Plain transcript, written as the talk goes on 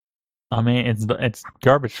I mean, it's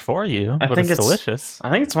garbage for you, but it's delicious. I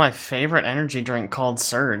think it's my favorite energy drink called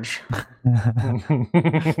Surge.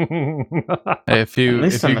 Hey, if you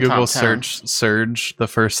Google search Surge, the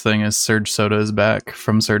first thing is Surge Soda is back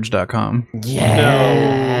from Surge.com.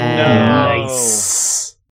 Yeah.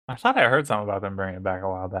 Nice. I thought I heard something about them bringing it back a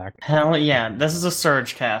while back. Hell yeah. This is a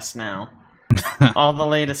Surge cast now. All the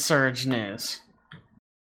latest Surge news.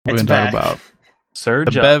 We can talk about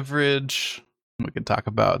Surge the beverage. We could talk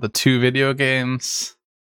about the 2 video games.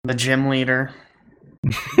 The gym leader.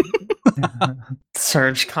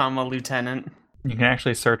 Surge, lieutenant. You can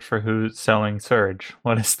actually search for who's selling Surge.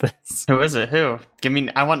 What is this? Who is it? Who?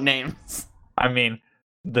 I want names. I mean,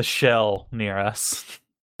 the Shell near us.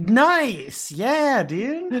 Nice! Yeah,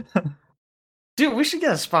 dude. Dude, we should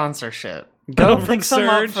get a sponsorship. Go pick some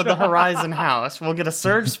up for the Horizon House. We'll get a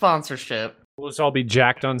Surge sponsorship. We'll just all be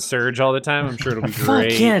jacked on Surge all the time. I'm sure it'll be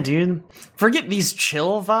great. Fuck yeah, dude. Forget these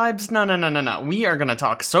chill vibes. No. We are going to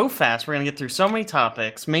talk so fast. We're going to get through so many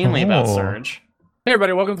topics, mainly about Surge. Hey,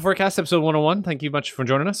 everybody. Welcome to the Forecast, episode 101. Thank you much for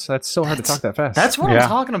joining us. That's so hard to talk that fast. That's what I'm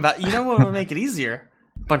talking about. You know what will make it easier?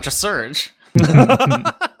 Bunch of Surge.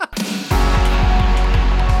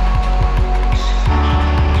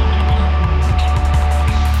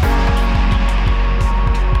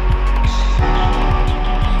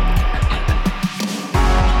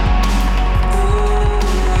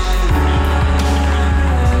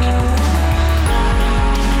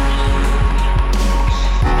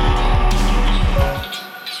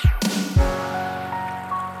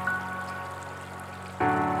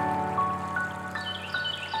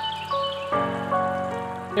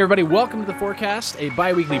 Hey everybody, welcome to The Forecast, a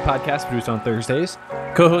bi-weekly podcast produced on Thursdays,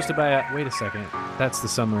 co-hosted by, wait a second, that's the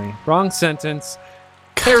summary. Wrong sentence.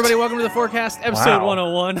 Hey everybody, welcome to The Forecast, episode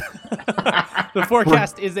 101. The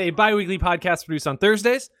Forecast is a bi-weekly podcast produced on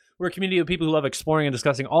Thursdays. We're a community of people who love exploring and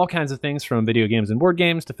discussing all kinds of things, from video games and board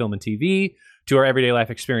games, to film and TV, to our everyday life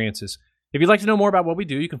experiences. If you'd like to know more about what we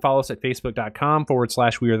do, you can follow us at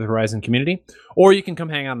facebook.com/We Are The Horizon Community, or you can come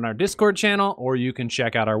hang out on our Discord channel, or you can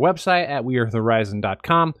check out our website at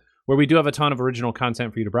wearethehorizon.com, where we do have a ton of original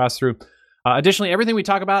content for you to browse through. Additionally, everything we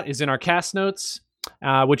talk about is in our cast notes,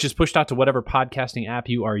 which is pushed out to whatever podcasting app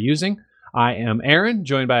you are using. I am Aaron,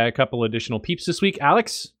 joined by a couple additional peeps this week.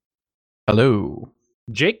 Alex. Hello.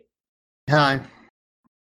 Jake. Hi.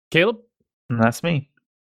 Caleb. That's me.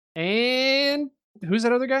 And who's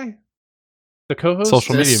that other guy? The co-host?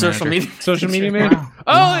 Social media manager. Wow.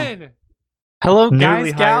 Owen! Hello,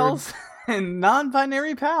 Newly guys, gals, and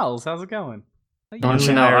non-binary pals. How's it going? Don't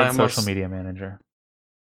you know, I almost, social media manager.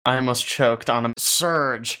 I almost choked on a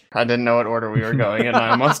Surge. I didn't know what order we were going in.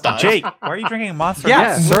 I almost died. Jake, why are you drinking Monster?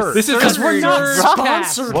 Yes, Surge. This is because we're not Surge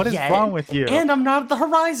sponsored What is yet. wrong with you? And I'm not at the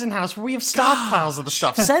Horizon House where we have stockpiles of the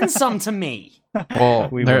stuff. Send some to me. Well,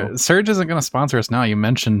 We will. Surge isn't going to sponsor us now. You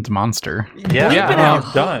mentioned Monster. Yeah, Bleep it out.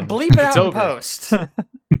 we're done. Bleep it out in over. post. It's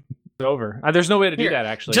over. There's no way to do Here, that,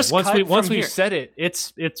 actually. just Once cut we've from here. said it,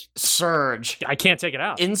 it's. Surge. I can't take it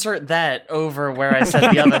out. Insert that over where I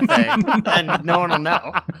said the other thing, and no one will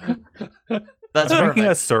know. That's Drinking a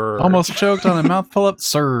perfect. Surge. Almost choked on a mouthful of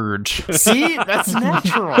Surge. See, that's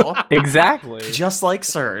natural. Exactly. Just like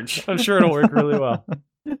Surge. I'm sure it'll work really well.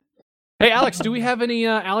 Hey, Alex, do we have any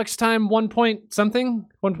Alex time 1 point something?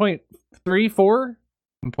 1.3, 4?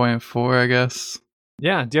 1.4, I guess.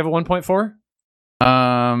 Yeah, do you have a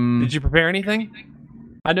 1.4? Did you prepare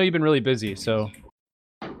anything? I know you've been really busy, so.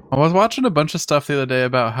 I was watching a bunch of stuff the other day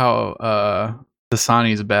about how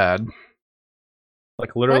Dasani's bad.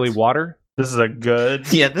 Like literally water? This is a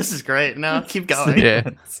good. Yeah, this is great. No, keep going. Yeah.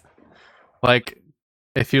 Like,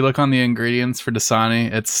 if you look on the ingredients for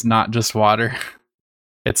Dasani, it's not just water.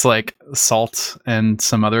 It's like salt and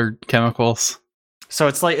some other chemicals. So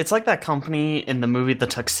it's like that company in the movie The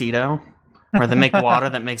Tuxedo, where they make water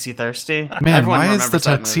that makes you thirsty. Man, Everyone why is the remembers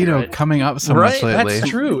that movie, Tuxedo right? coming up so Right? much lately?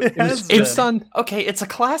 That's true. It was It's based on. Okay, it's a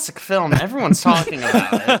classic film. Everyone's talking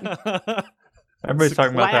about it. Everybody's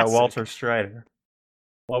talking about that classic. Walter Strider.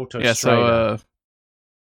 Yeah, so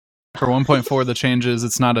for 1.4, the changes,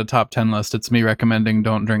 it's not a top 10 list. It's me recommending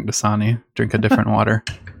don't drink Dasani. Drink a different water.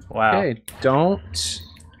 Wow. Hey, don't.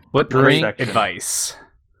 What Drink drink advice?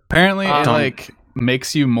 Apparently, it Don't. like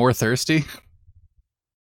makes you more thirsty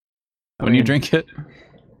when you drink it.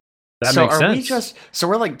 That so makes are sense. we just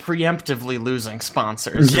we're like preemptively losing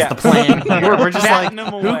sponsors? Yeah. Is the plan here? We're just like, Batting them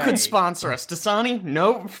who away. could sponsor us? Dasani?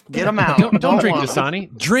 Nope. Get them out. Don't drink want 'em.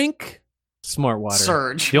 Dasani. Drink Smart water.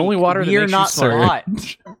 Surge. The only water that We are makes you not smart.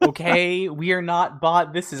 bought. Okay, we are not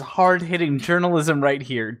bought. This is hard-hitting journalism right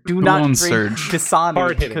here. Do Who not owns drink Surge? Dasani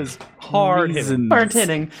Hard-hitting. because Hard-hitting. reasons. Hard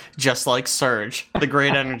hitting, just like Surge, the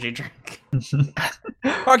great energy drink.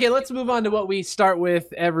 Okay, let's move on to what we start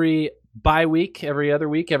with every week,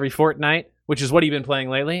 every fortnight, which is what you've been playing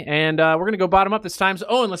lately. And we're going to go bottom up this time. So,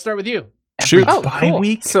 Owen, let's start with you. Shoot. Oh, Bye cool.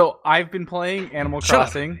 week? So I've been playing Animal Shut up.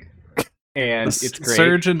 Crossing, and it's great.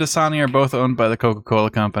 Surge and Dasani are both owned by the Coca-Cola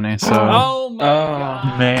company, so Oh, my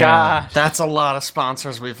God. Man. Gosh, That's a lot of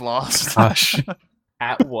sponsors we've lost. gosh.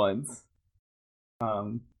 at once.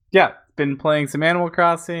 Yeah, been playing some Animal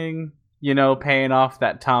Crossing. You know, paying off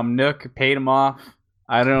that Tom Nook. Paid him off.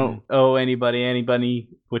 I don't owe anybody,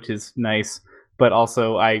 which is nice. But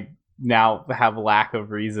also, I now have lack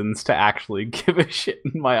of reasons to actually give a shit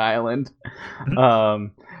in my island.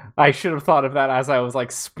 I should have thought of that as I was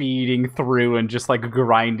like speeding through and just like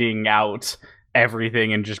grinding out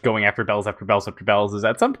everything and just going after bells after bells after bells. Is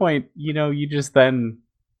at some point, you know, you just then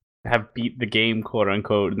have beat the game, quote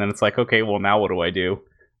unquote, and then it's like, okay, well, now what do I do?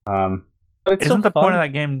 But it's Isn't still the point fun. of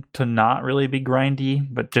that game to not really be grindy,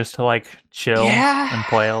 but just to like chill Yeah. and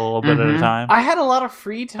play a little bit at a Mhm. time? I had a lot of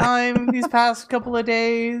free time these past couple of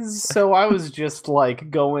days, so I was just like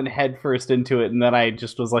going headfirst into it, and then I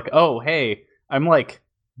just was like, "Oh, hey, I'm like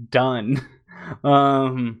done."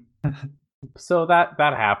 So that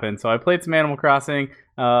happened. So I played some Animal Crossing.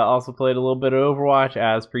 Also played a little bit of Overwatch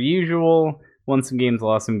as per usual. Won some games,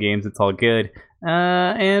 lost some games. It's all good.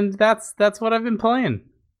 And that's what I've been playing.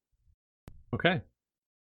 Okay.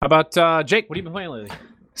 How about Jake? What have you been playing lately?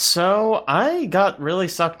 So I got really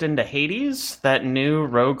sucked into Hades, that new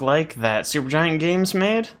roguelike that Supergiant Games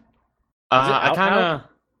made. I out, kind of,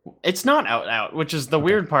 it's not out, which is the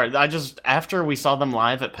weird part. I just, after we saw them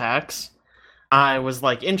live at PAX, I was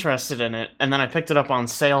like interested in it, and then I picked it up on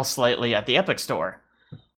sale slightly at the Epic Store.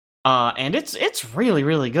 And it's really,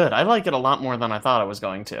 really good. I like it a lot more than I thought I was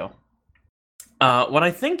going to. What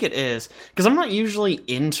I think it is, because I'm not usually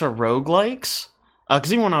into roguelikes,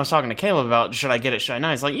 because even when I was talking to Caleb about should I get it, should I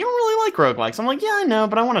not, he's like, you don't really like roguelikes. I'm like, yeah, I know,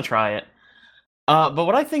 but I want to try it. But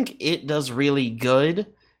what I think it does really good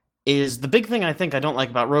is, the big thing I think I don't like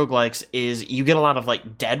about roguelikes is you get a lot of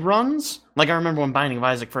like dead runs. Like I remember when Binding of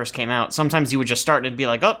Isaac first came out, sometimes you would just start and it'd be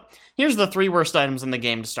like, oh, here's the 3 worst items in the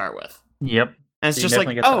game to start with. Yep. And it's You just like,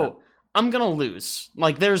 definitely get that. oh, I'm gonna lose.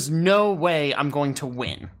 Like there's no way I'm going to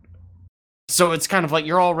win. So it's kind of like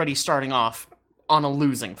you're already starting off on a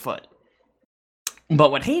losing foot.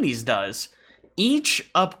 But what Hades does, each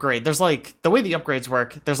upgrade, there's like, the way the upgrades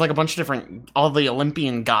work, there's like a bunch of different, all the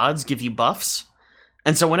Olympian gods give you buffs.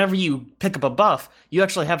 And so whenever you pick up a buff, you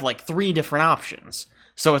actually have like 3 different options.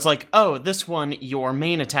 So it's like, oh, this one, your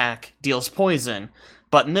main attack deals poison.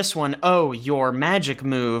 But in this one, oh, your magic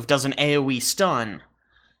move does an AoE stun.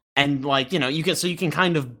 And like, you know, you can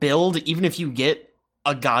kind of build, even if you get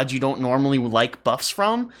a god you don't normally like buffs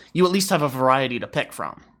from, you at least have a variety to pick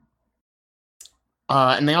from.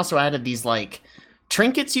 And they also added these like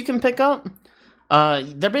trinkets you can pick up.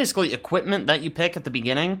 They're basically equipment that you pick at the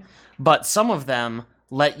beginning, but some of them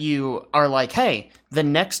are like, hey, the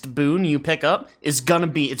next boon you pick up it's gonna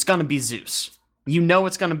be Zeus. You know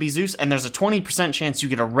it's gonna be Zeus, and there's a 20% chance you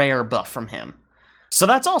get a rare buff from him. So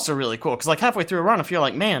that's also really cool, because like halfway through a run, if you're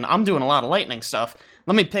like, man, I'm doing a lot of lightning stuff,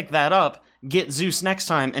 let me pick that up, get Zeus next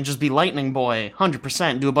time, and just be Lightning Boy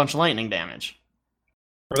 100%, do a bunch of lightning damage.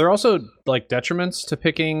 Are there also like detriments to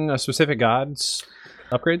picking a specific god's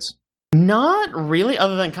upgrades? Not really,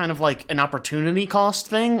 other than kind of like an opportunity cost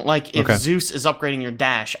thing. Like if Okay. Zeus is upgrading your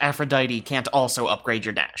dash, Aphrodite can't also upgrade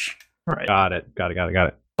your dash. Right. Got it.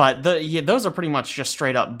 But those are pretty much just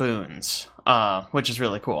straight up boons, which is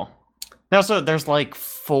really cool. There's like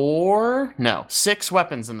 6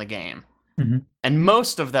 weapons in the game. Mhm. And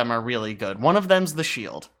most of them are really good. One of them's the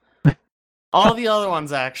shield. All the other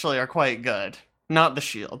ones actually are quite good. Not the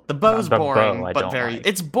shield. The bow's The boring, bow I but don't like.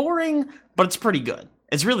 it's boring, but it's pretty good.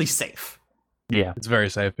 It's really safe. Yeah. It's very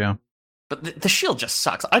safe, yeah. But the shield just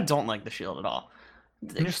sucks. I don't like the shield at all.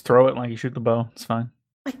 You just throw it like you shoot the bow. It's fine.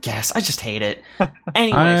 I guess. I just hate it.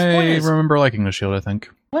 Anyways, I point is, remember liking the shield, I think.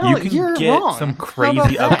 well, You can you're get wrong. some How crazy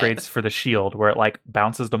about that? upgrades for the shield where it like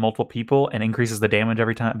bounces to multiple people and increases the damage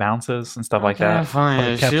every time it bounces and stuff like Okay, that. Fine. Like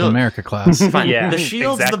the Captain shield- America class. Fine. Yeah, the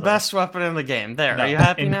shield's exactly. the best weapon in the game. There. No, Are you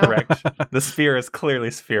happy now? incorrect. The sphere is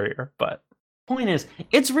clearly superior, but Point is,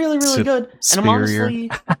 it's really, really Sup- good. And I'm superior.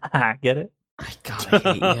 honestly, get it? I gotta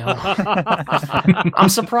hate you. I'm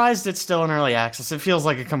surprised it's still in early access. It feels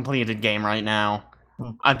like a completed game right now.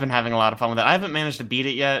 I've been having a lot of fun with it. I haven't managed to beat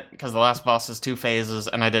it yet because the last boss is 2 phases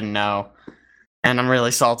and I didn't know. And I'm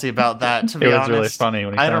really salty about that, to be It was honest. really funny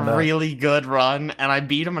when he I had found a out. really good run, and I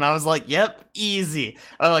beat him, and I was like, yep, easy.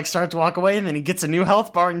 I like start to walk away, and then he gets a new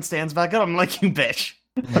health bar and stands back up. I'm like, you bitch.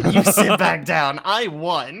 You sit back down. I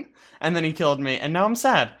won. And then he killed me, and now I'm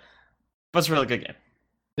sad. But it's a really good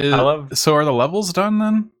game. So are the levels done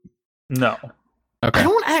then? No, Okay. I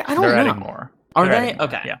don't they're know. adding more. Are They're they? adding more,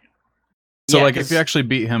 Okay. Yeah. So Yeah, like if 'cause- you actually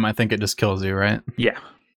beat him, I think it just kills you, right? Yeah.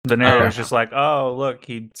 The narrator is Okay. just like, oh, look,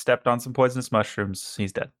 he stepped on some poisonous mushrooms.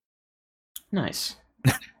 He's dead. Nice.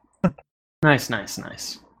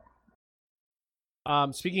 nice.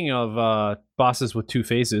 Speaking of bosses with two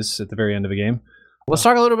phases at the very end of a game, let's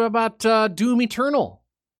talk a little bit about Doom Eternal.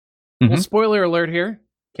 Well, Mhm. spoiler alert here, in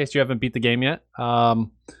case you haven't beat the game yet.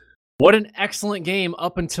 What an excellent game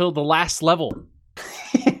up until the last level.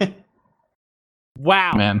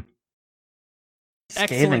 Wow. Man.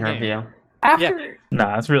 Scathing Excellent game. review. After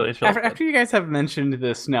Nah, it's really good. after you guys have mentioned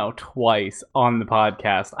this now twice on the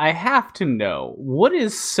podcast, I have to know what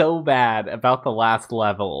is so bad about the last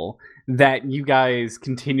level that you guys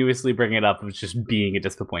continuously bring it up as just being a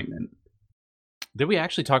disappointment. Did we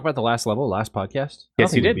actually talk about the last level last podcast? I don't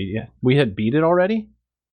Yes, you think we did. beat it. We had beat it already?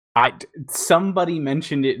 Somebody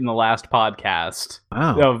mentioned it in the last podcast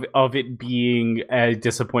Wow. of it being a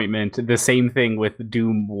disappointment. The same thing with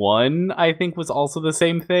Doom 1, I think, was also the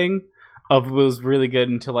same thing. Was really good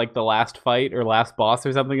until like the last fight or last boss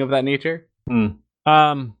or something of that nature.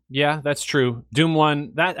 Yeah, that's true. Doom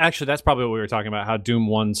 1, that's probably what we were talking about, how Doom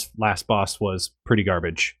 1's last boss was pretty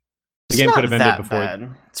garbage. The game could have ended before. Bad.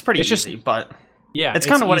 It's pretty It's easy, just- but Yeah, it's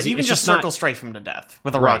kind of what easy. you can It's just not- circle straight from to death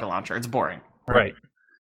with a Right. rocket launcher. It's boring. Right.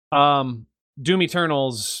 Doom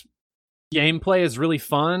Eternal's gameplay is really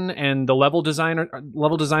fun, and the level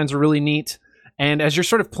designs are really neat. And as you're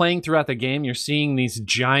sort of playing throughout the game, you're seeing these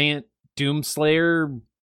giant Doomslayer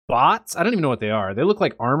bots. I don't even know what they are. They look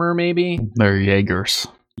like armor, maybe. They're Jaegers.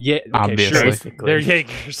 Yeah, okay, Obviously. sure. Basically. They're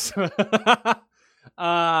Jaegers.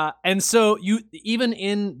 And so you even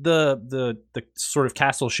in the sort of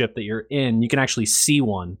castle ship that you're in, you can actually see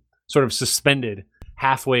one sort of suspended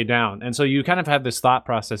halfway down. And so you kind of have this thought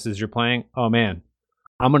process as you're playing, oh man,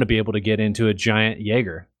 I'm going to be able to get into a giant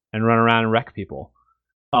Jaeger and run around and wreck people.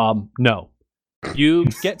 No. You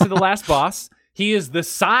get to the last boss. He is the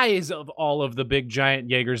size of all of the big giant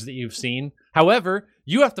Jaegers that you've seen. However,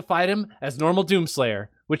 you have to fight him as normal Doomslayer,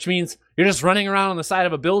 which means you're just running around on the side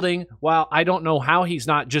of a building while I don't know how he's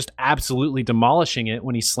not just absolutely demolishing it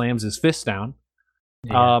when he slams his fist down.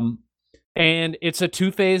 Yeah. And it's a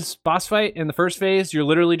 2-phase boss fight. In the first phase, you're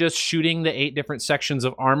literally just shooting the 8 different sections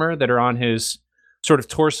of armor that are on his sort of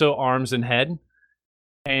torso, arms, and head.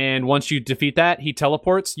 And once you defeat that, he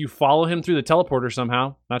teleports. You follow him through the teleporter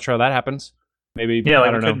somehow. Not sure how that happens. Maybe Yeah, I like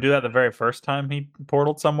don't we know. couldn't do that the very first time he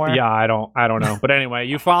portaled somewhere. Yeah, I don't know. But anyway,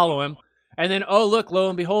 you follow him, and then oh look, lo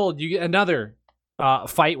and behold, you get another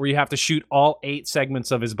fight where you have to shoot all 8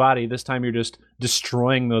 segments of his body. This time you're just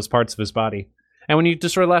destroying those parts of his body. And when you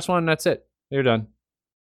destroy the last one, that's it. You're done.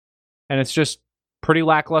 And it's just pretty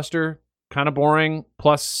lackluster, kind of boring.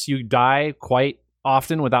 Plus, you die quite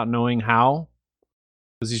often without knowing how,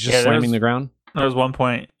 because he's just Yeah, slamming there's- the ground. There was one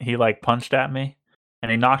point he like punched at me, and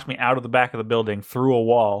he knocked me out of the back of the building through a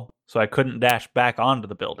wall, so I couldn't dash back onto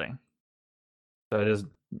the building. So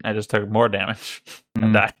I just took more damage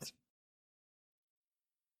and died.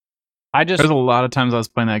 There's a lot of times I was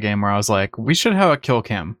playing that game where I was like, we should have a kill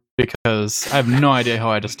cam because I have no idea how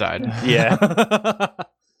I just died. Yeah.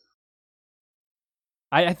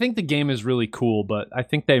 I think the game is really cool, but I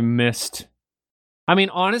think they missed. I mean,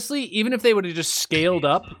 honestly, even if they would have just scaled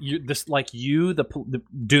up the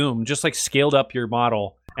Doom, just like scaled up your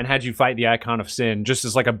model and had you fight the Icon of Sin, just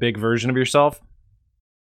as like a big version of yourself,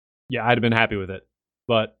 yeah, I'd have been happy with it.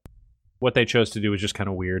 But what they chose to do was just kind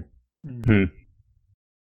of weird.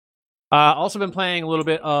 Also been playing a little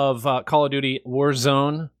bit of Call of Duty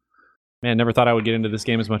Warzone. Man, never thought I would get into this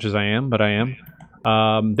game as much as I am, but I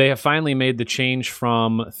am. They have finally made the change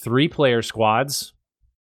from 3-player squads,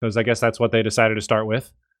 because I guess that's what they decided to start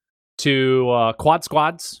with, to quad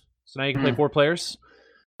squads. So now you can play 4 players.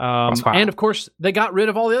 And of course, they got rid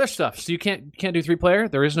of all the other stuff. So you can't do 3-player.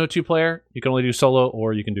 There is no 2-player. You can only do solo,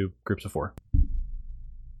 or you can do groups of 4.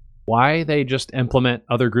 Why they just implement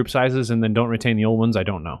other group sizes and then don't retain the old ones, I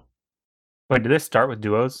don't know. Wait, did this start with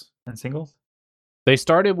duos and singles? They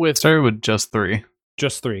started with just 3.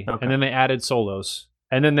 just 3, Okay. and then they added solos,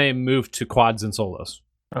 and then they moved to quads and solos.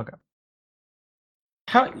 Okay.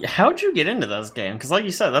 How'd you get into those games? Because like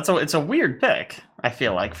you said, it's a weird pick. I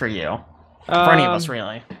feel like for you, for any of us,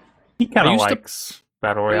 really. He kind I of used to- likes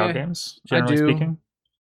battle royale Yeah, games, I generally do. speaking.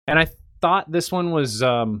 And I thought this one was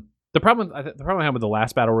The problem I had with the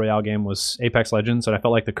last Battle Royale game was Apex Legends, and I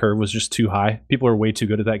felt like the curve was just too high. People are way too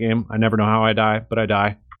good at that game. I never know how I die, but I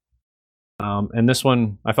die. And this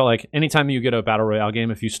one, I felt like anytime you get a Battle Royale game,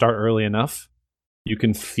 if you start early enough, you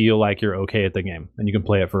can feel like you're okay at the game, and you can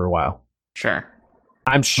play it for a while. Sure.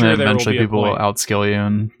 I'm sure there eventually will be people a will point. outskill you.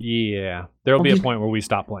 And Yeah, there will be a point where we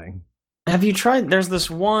stop playing. Have you tried? There's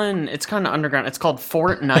this one. It's kind of underground. It's called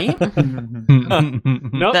Fortnite.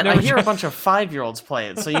 Nope, That I never hear a tried. bunch of 5-year-olds play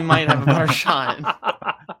it, so you might have a better shot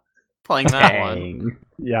playing that one. Dang.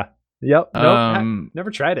 Yeah. Yep. Nope.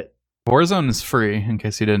 Never tried it. Warzone is free, in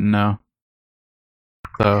case you didn't know.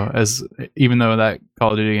 So, even though that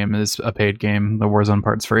Call of Duty game is a paid game, the Warzone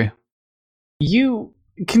part's free. You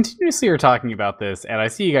continuously are talking about this, and I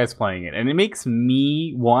see you guys playing it, and it makes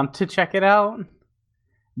me want to check it out.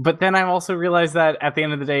 But then I also realize that at the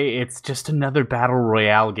end of the day, it's just another Battle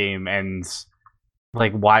Royale game, and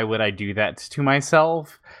like, why would I do that to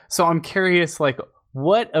myself? So I'm curious, like,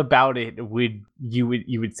 what about it would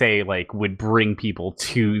you say like would bring people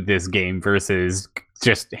to this game versus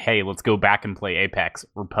just, hey, let's go back and play Apex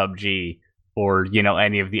or PUBG or, you know,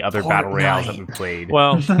 any of the other Battle Royales that we played?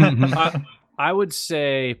 Well, I would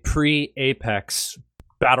say pre-Apex,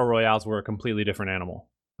 Battle Royales were a completely different animal.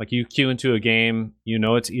 Like, you queue into a game, you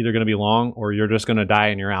know it's either going to be long or you're just going to die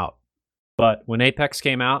and you're out. But when Apex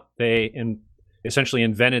came out, they essentially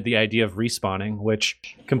invented the idea of respawning, which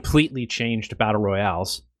completely changed Battle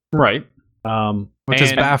Royales. Right. Which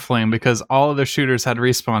is baffling because all of the shooters had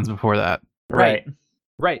respawns before that. Right.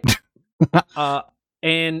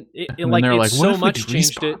 And it's so much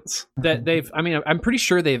changed it that I'm pretty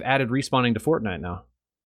sure they've added respawning to Fortnite now.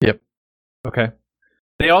 Yep. Okay.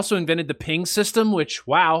 They also invented the ping system, which,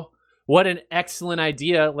 wow, what an excellent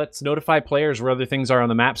idea. Let's notify players where other things are on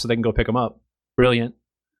the map so they can go pick them up. Brilliant.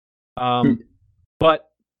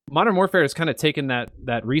 But Modern Warfare has kind of taken that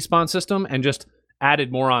respawn system and just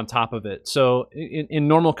added more on top of it. So in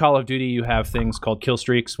normal Call of Duty, you have things called kill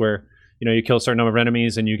streaks where, you know, you kill a certain number of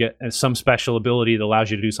enemies and you get some special ability that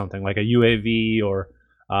allows you to do something like a UAV or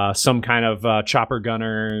some kind of chopper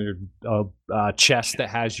gunner, chest that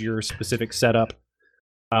has your specific setup.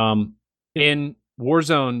 In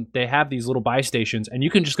Warzone, they have these little buy stations, and you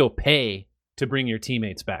can just go pay to bring your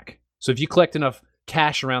teammates back. So if you collect enough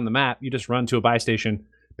cash around the map, you just run to a buy station,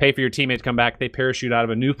 pay for your teammates, come back, they parachute out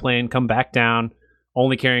of a new plane, come back down,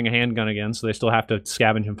 only carrying a handgun again, so they still have to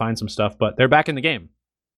scavenge and find some stuff, but they're back in the game.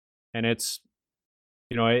 And it's,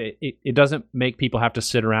 you know, it doesn't make people have to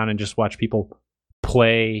sit around and just watch people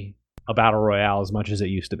play a battle royale as much as it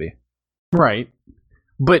used to be. Right.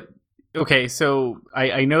 But okay, so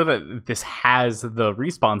I know that this has the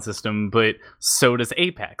respawn system, but so does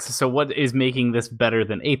Apex. So what is making this better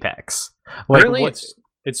than Apex? Like, really,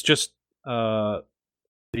 it's just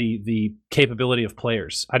the capability of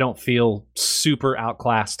players. I don't feel super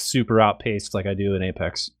outclassed, super outpaced like I do in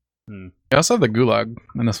Apex. You also have the gulag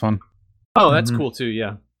in this one. Oh, that's cool too,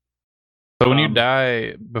 yeah. So when you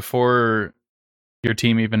die before your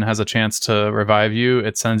team even has a chance to revive you,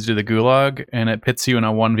 it sends you to the gulag and it pits you in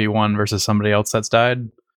a 1v1 versus somebody else that's died.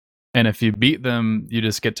 And if you beat them, you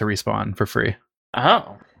just get to respawn for free.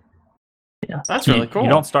 Oh. Yeah. That's really cool. You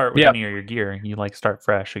don't start with any of your gear. You like start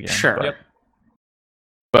fresh again. Sure. But, Yep.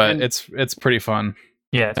 But And- it's pretty fun.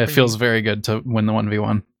 Yeah. It feels very good to win the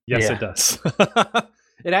 1v1. Yes, Yeah. it does.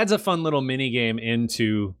 It adds a fun little mini game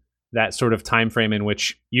into that sort of time frame in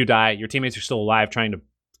which you die, your teammates are still alive trying to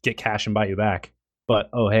get cash and buy you back. But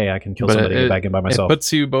oh hey, I can kill somebody and get back in by myself. It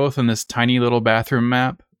puts you both in this tiny little bathroom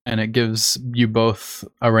map, and it gives you both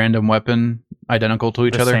a random weapon identical to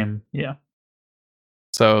each the other. same. Yeah.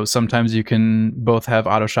 So sometimes you can both have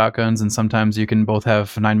auto shotguns, and sometimes you can both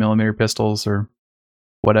have 9mm pistols or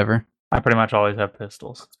whatever. I pretty much always have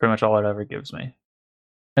pistols. It's pretty much all it ever gives me.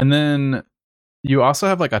 And then you also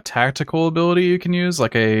have like a tactical ability you can use,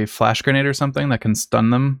 like a flash grenade or something that can stun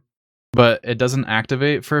them, but it doesn't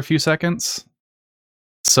activate for a few seconds.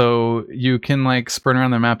 So you can like sprint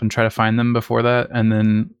around the map and try to find them before that, and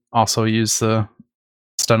then also use the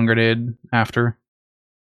stun grenade after.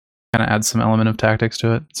 Kind of adds some element of tactics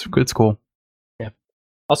to it. It's cool.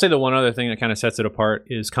 I'll say the one other thing that kind of sets it apart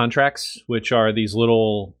is contracts, which are these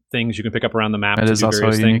little things you can pick up around the map. It to is do also a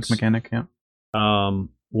various unique things. mechanic, yeah.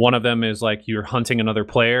 One of them is like you're hunting another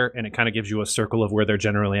player, and it kind of gives you a circle of where they're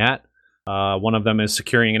generally at. One of them is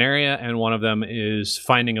securing an area, and one of them is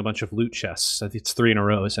finding a bunch of loot chests. It's 3 in a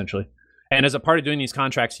row, essentially. And as a part of doing these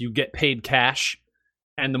contracts, you get paid cash.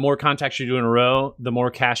 And the more contracts you do in a row, the more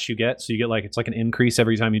cash you get. So you get like, it's like an increase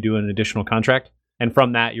every time you do an additional contract. And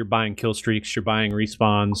from that, you're buying kill streaks, you're buying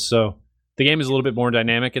respawns. So the game is a little bit more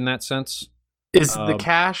dynamic in that sense. Is the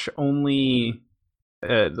cash only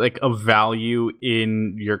like a value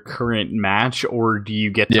in your current match, or do you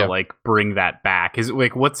get to like bring that back? Is it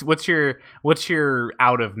like what's your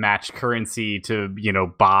out of match currency to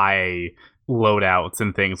buy loadouts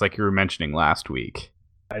and things like you were mentioning last week?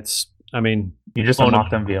 You just unlock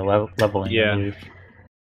them via leveling. Yeah.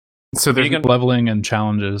 So there's leveling and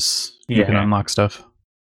challenges. You can unlock stuff.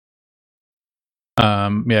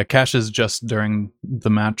 Cash is just during the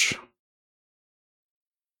match.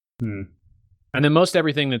 And then most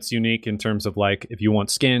everything that's unique in terms of like if you want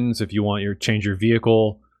skins, if you want change your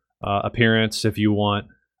vehicle appearance, if you want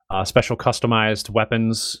special customized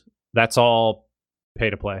weapons, that's all pay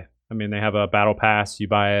to play. I mean, they have a battle pass. You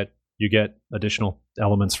buy it, you get additional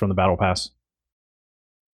elements from the battle pass.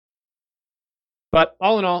 But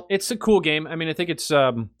all in all, it's a cool game. I mean, I think it's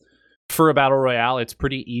for a battle royale, it's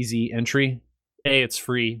pretty easy entry. A, it's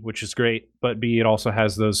free, which is great, but B, it also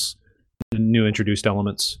has those new introduced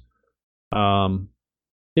elements. So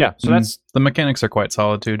that's the mechanics are quite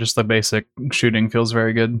solid too. Just the basic shooting feels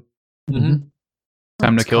very good. Mm-hmm.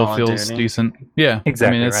 Time to kill feels decent. Yeah,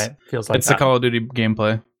 exactly. I mean, Right. Feels like it's the Call of Duty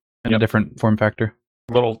gameplay in a different form factor.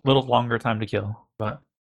 Little longer time to kill, but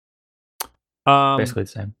basically the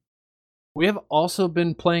same. We have also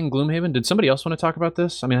been playing Gloomhaven. Did somebody else want to talk about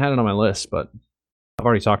this? I mean, I had it on my list, but I've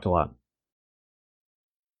already talked a lot.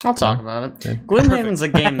 I'll talk about it. Okay. Gloomhaven's a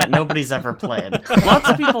game that nobody's ever played. Lots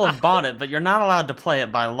of people have bought it, but you're not allowed to play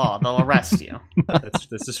it by law. They'll arrest you.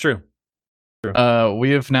 This is true.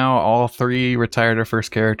 We have now all three retired our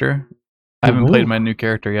first character. I haven't played my new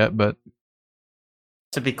character yet, but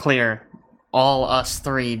to be clear, all us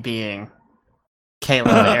three being Caleb,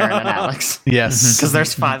 Aaron, and Alex. Yes, because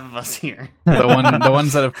there's 5 of us here. The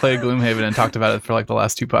ones that have played Gloomhaven and talked about it for like the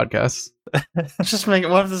last 2 podcasts. Just make it.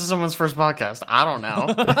 What if this is someone's first podcast? I don't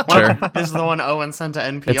know. What if this is the one Owen sent to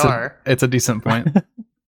NPR? It's a decent point.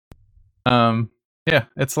 Yeah,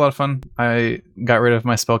 it's a lot of fun. I got rid of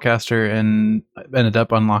my spellcaster and ended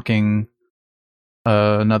up unlocking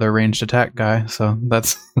another ranged attack guy. So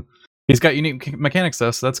that's he's got unique mechanics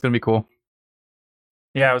though, so that's gonna be cool.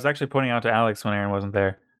 Yeah, I was actually pointing out to Alex when Aaron wasn't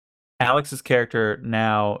there. Alex's character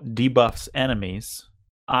now debuffs enemies.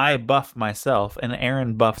 I buff myself, and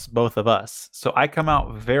Aaron buffs both of us. So I come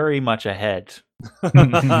out very much ahead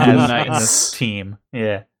in this team.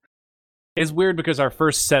 Yeah. It's weird because our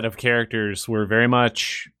first set of characters were very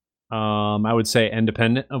much, I would say,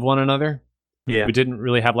 independent of one another. Yeah. We didn't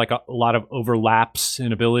really have like a lot of overlaps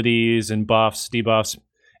in abilities and buffs, debuffs.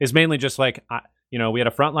 It's mainly just like, we had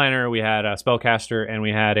a frontliner, we had a spellcaster, and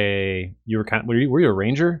we had were you a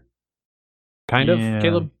ranger? Kind of,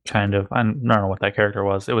 Caleb? Kind of. I don't know what that character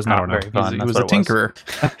was. It was not very fun. He was a tinkerer.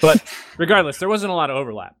 But regardless, there wasn't a lot of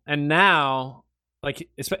overlap. And now, like,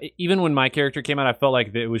 even when my character came out, I felt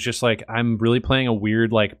like it was just like, I'm really playing a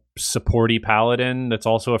weird, like, supporty paladin that's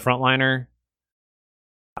also a frontliner.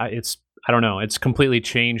 I don't know. It's completely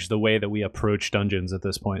changed the way that we approach dungeons at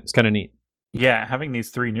this point. It's kind of neat. Yeah, having these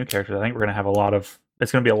 3 new characters, I think we're going to have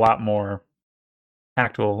it's going to be a lot more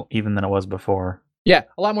tactical even than it was before. Yeah,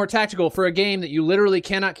 a lot more tactical for a game that you literally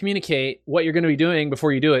cannot communicate what you're going to be doing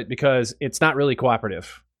before you do it because it's not really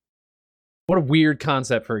cooperative. What a weird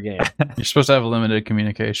concept for a game. You're supposed to have limited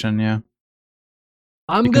communication, yeah.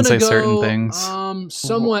 I'm going to go certain things.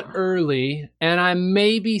 Somewhat early, and I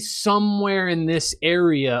may be somewhere in this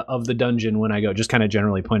area of the dungeon when I go, just kind of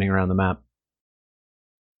generally pointing around the map.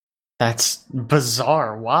 That's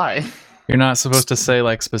bizarre. Why? You're not supposed to say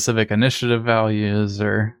like specific initiative values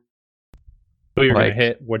or who you're going to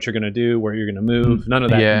hit, what you're going to do, where you're going to move. None of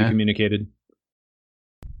that can be communicated.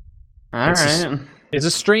 All right. It's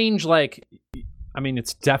a strange,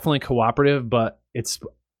 it's definitely cooperative, but it's...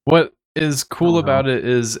 What is cool about it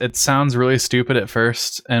is it sounds really stupid at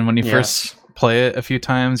first, and when you first play it a few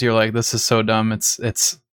times, you're like, this is so dumb,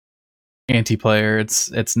 it's anti-player,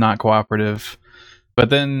 it's not cooperative. But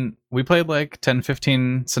then we played like 10,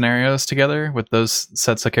 15 scenarios together with those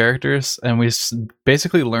sets of characters, and we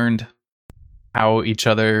basically learned how each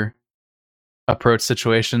other approach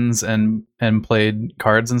situations and played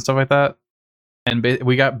cards and stuff like that, and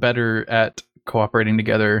we got better at cooperating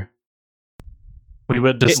together. We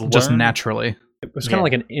would just naturally. It was kind of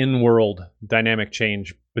like an in-world dynamic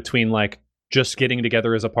change between like just getting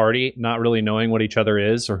together as a party, not really knowing what each other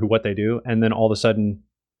is or what they do, and then all of a sudden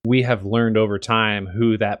we have learned over time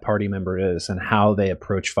who that party member is and how they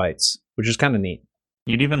approach fights, which is kind of neat.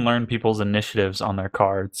 You'd even learn people's initiatives on their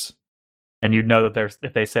cards. And you'd know that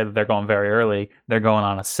if they say that they're going very early, they're going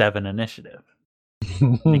on a 7 initiative.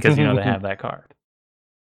 Because they have that card.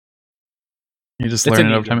 You just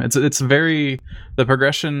learn it over time. It's very... The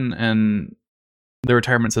progression and the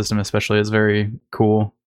retirement system especially is very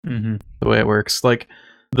cool. Mm-hmm. the way it works. Like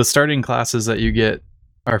the starting classes that you get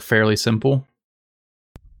are fairly simple,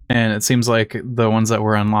 and it seems like the ones that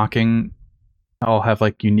we're unlocking all have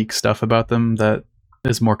like unique stuff about them that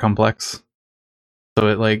is more complex. So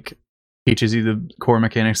it like teaches you the core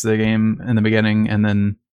mechanics of the game in the beginning, and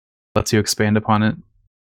then lets you expand upon it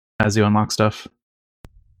as you unlock stuff.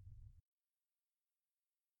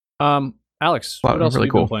 Alex, Wow, what else really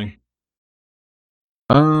have you been cool. playing?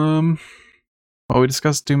 Well, we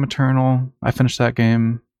discussed Doom Eternal. I finished that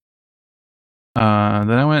game. Then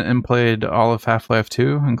I went and played all of Half-Life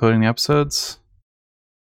 2, including the episodes.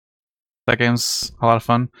 That game's a lot of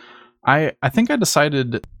fun. I think I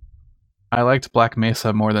decided I liked Black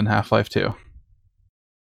Mesa more than Half-Life 2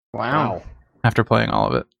 Wow. after playing all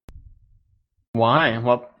of it. Why?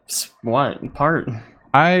 What part?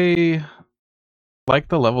 I like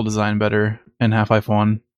the level design better in Half-Life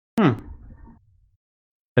 1.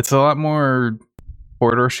 It's a lot more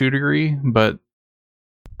corridor shootery, but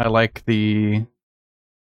I like the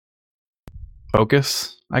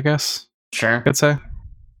focus, I guess Sure. I could say.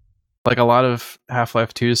 Like a lot of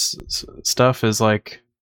Half-Life 2's stuff is like,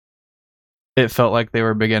 it felt like they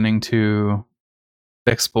were beginning to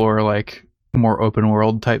explore like more open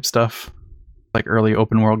world type stuff, like early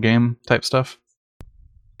open world game type stuff.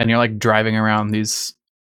 And you're like driving around these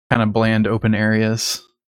kind of bland open areas,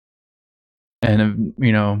 and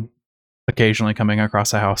you know, occasionally coming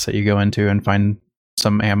across a house that you go into and find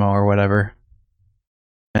some ammo or whatever.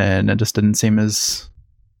 And it just didn't seem as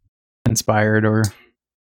inspired or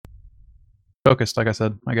focused, like I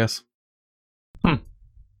said, I guess. Well,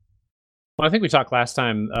 I think we talked last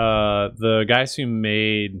time. The guys who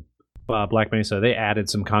made Black Mesa, they added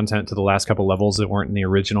some content to the last couple levels that weren't in the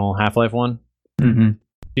original Half-Life one. Mm-hmm.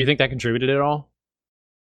 Do you think that contributed at all?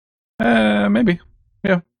 Maybe.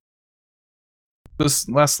 Yeah. Those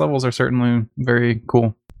last levels are certainly very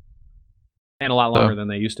cool. And a lot longer than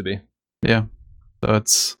they used to be. Yeah. So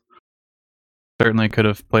it's certainly could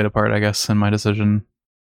have played a part, I guess, in my decision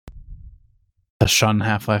to shun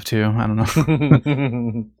Half-Life 2. I don't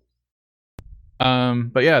know.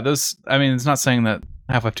 But yeah, those, I mean, it's not saying that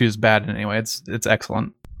Half-Life 2 is bad in any way. It's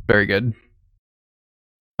excellent. Very good.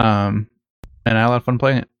 And I had a lot of fun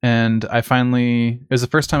playing it. And it was the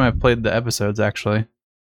first time I've played the episodes, actually.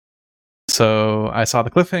 So I saw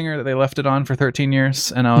the cliffhanger that they left it on for 13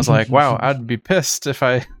 years, and I was like, wow, I'd be pissed if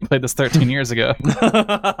I played this 13 years ago.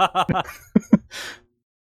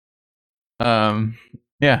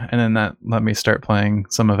 Yeah, and then that let me start playing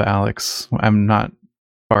some of Alex. I'm not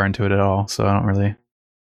far into it at all, so I don't really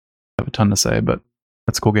have a ton to say, but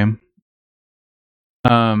it's a cool game.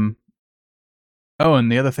 Oh,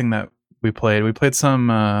 and the other thing that we played some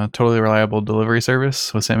Totally Reliable Delivery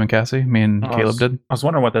Service with Sam and Cassie. Me and Caleb did. I was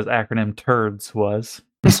wondering what this acronym TURDS was.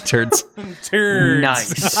 Turds. Turds.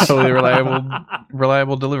 Nice. Totally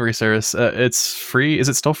reliable delivery service. It's free. Is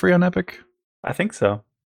it still free on Epic? I think so.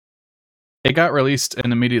 It got released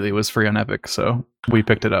and immediately was free on Epic, so we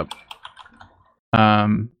picked it up. It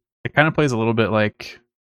kind of plays a little bit like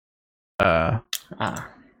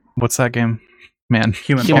what's that game? Man,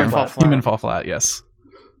 Human Fall Flat. Human Fall Flat, yes.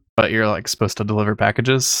 But you're like supposed to deliver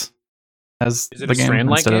packages as Is it the a game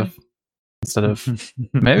Strand-like game? instead of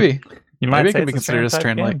maybe. You might Maybe it say can be it's considered a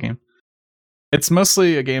Strand-like game. It's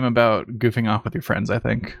mostly a game about goofing off with your friends, I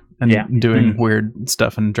think, and doing weird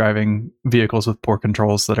stuff and driving vehicles with poor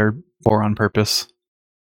controls that are poor on purpose.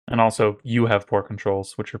 And also, you have poor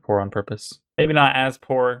controls, which are poor on purpose. Maybe not as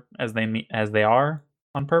poor as they are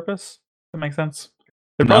on purpose. That makes sense.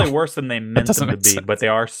 They're No, probably worse than they meant doesn't them to make be, sense. but they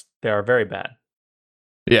are very bad.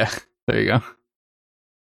 Yeah, there you go.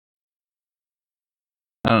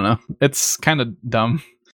 I don't know. It's kind of dumb.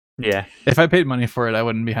 Yeah, If I paid money for it, I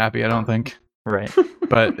wouldn't be happy, I don't think. right.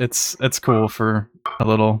 But it's cool for a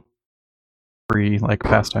little free like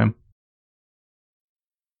pastime.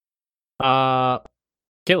 Caleb,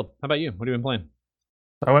 how about you? What have you been playing?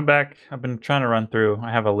 I went back. I've been trying to run through.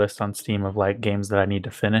 I have a list on Steam of like games that I need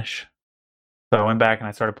to finish. So I went back and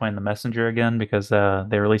I started playing The Messenger again because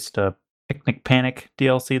they released a Picnic Panic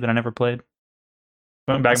DLC that I never played.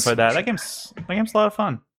 Went back and played that. That game's a lot of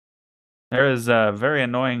fun. There is a very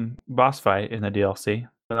annoying boss fight in the DLC,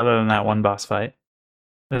 but other than that one boss fight,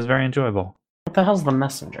 it was very enjoyable. What the hell's The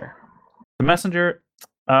Messenger? The Messenger,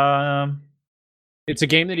 It's a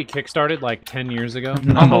game that he kickstarted like 10 years ago.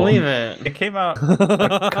 I'll believe it. it came out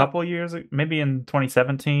a couple years, maybe in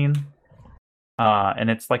 2017, and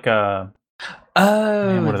it's like a Oh,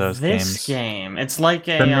 Man, what are those this games? game. It's like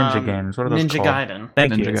a the ninja games. What are those Ninja called? Gaiden.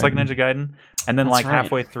 Thank you. Ninja It's like Gaiden. Ninja Gaiden, and then That's like right.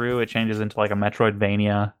 halfway through, it changes into like a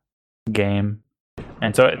Metroidvania game,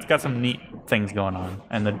 and so it's got some neat things going on.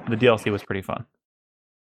 And the DLC was pretty fun.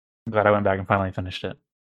 I'm glad I went back and finally finished it.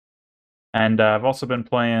 And I've also been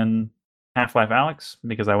playing Half-Life Alyx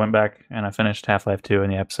because I went back and I finished Half-Life 2 in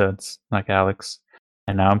the episodes like Alyx.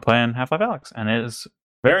 And now I'm playing Half-Life Alyx, and it is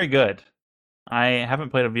very good. I haven't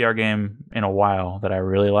played a VR game in a while that I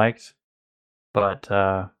really liked, but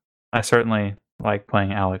I certainly like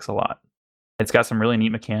playing Alyx a lot. It's got some really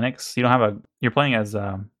neat mechanics. You're playing as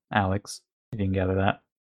Alyx, if you can gather that.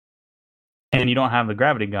 And you don't have the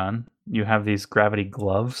gravity gun. You have these gravity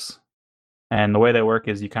gloves. And the way they work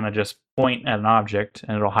is you kind of just point at an object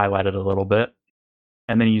and it'll highlight it a little bit.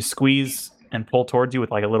 And then you squeeze and pull towards you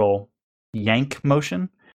with like a little yank motion.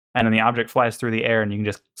 And then the object flies through the air and you can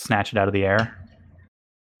just snatch it out of the air.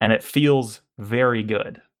 And it feels very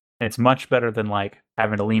good. It's much better than like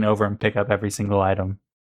having to lean over and pick up every single item.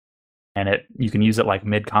 And you can use it like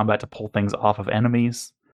mid-combat to pull things off of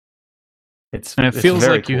enemies. It It's feels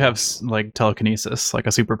very like you cool. have like telekinesis, like a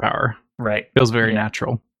superpower. Right. Feels very Yeah.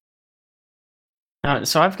 natural.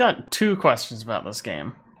 So I've got 2 questions about this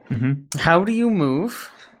game. Mm-hmm. How do you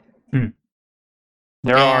move?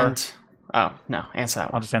 There are. And... Oh, no. Answer that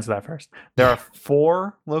I'll one. just answer that first. There are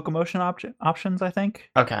 4 locomotion options, I think.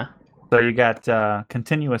 Okay. So you got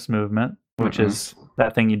continuous movement, which is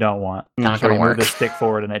that thing you don't want. Not So gonna you move work. the stick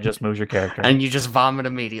forward and it just moves your character. And you just vomit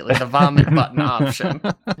immediately. The vomit button option.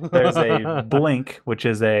 There's a blink, which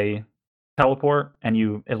is a teleport, and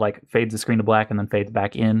it like fades the screen to black and then fades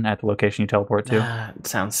back in at the location you teleport to. It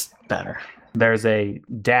sounds better. There's a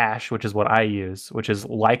dash, which is what I use, which is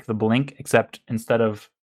like the blink, except instead of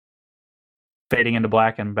fading into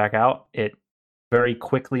black and back out, it very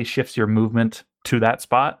quickly shifts your movement to that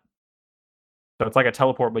spot. So it's like a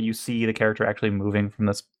teleport, but you see the character actually moving from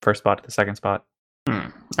this first spot to the second spot.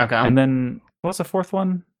 Okay. And then what's the 4th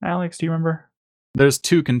one, Alex? Do you remember? There's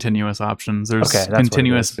 2 continuous options. There's Okay, that's what it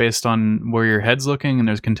continuous is. based on where your head's looking, and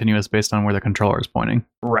there's continuous based on where the controller is pointing.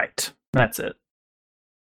 Right. That's it.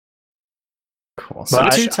 Cool. So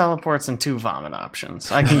But 2 teleports and 2 vomit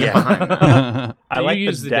options. I can get Yeah. behind that. I So like you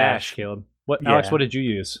use the dash, Caleb. What, Alex? Yeah. What did you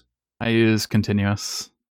use? I use continuous.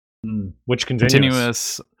 Which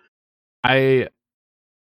continuous?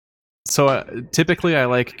 Typically I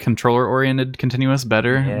like controller oriented continuous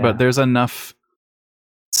better, Yeah. but there's enough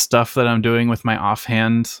stuff that I'm doing with my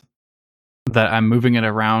offhand that I'm moving it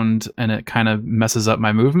around and it kind of messes up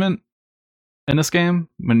my movement in this game,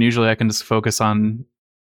 when usually I can just focus on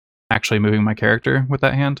actually moving my character with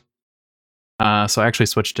that hand. So I actually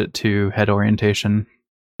switched it to head orientation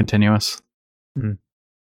continuous.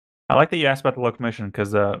 I like that you asked about the locomotion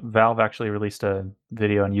because Valve actually released a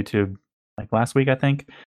video on YouTube like last week, I think.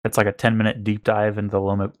 It's like a 10-minute deep dive into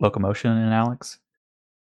the locomotion in Alyx.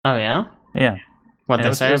 Oh, yeah? Yeah. What'd And they it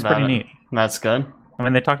was say about pretty it? neat. That's good. I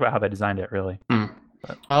mean, they talked about how they designed it, really.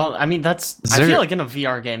 Well, I mean, I feel like in a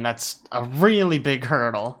VR game, that's a really big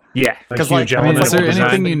hurdle. Yeah. Because, huge I mean, element is of there design.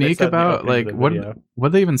 anything They unique said in the about opening like of the video.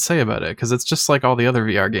 what they even say about it? Because it's just like all the other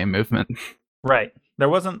VR game movement. Right. There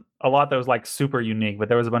wasn't a lot that was like super unique, but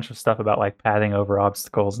there was a bunch of stuff about like pathing over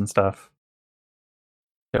obstacles and stuff.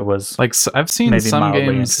 It was Like I've seen maybe some mildly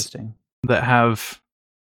games interesting. that have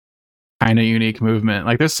kind of unique movement.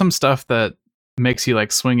 Like there's some stuff that makes you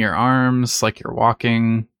like swing your arms like you're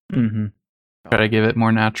walking. Mm-hmm. Try to give it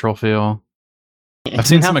more natural feel. I've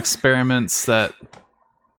seen some experiments that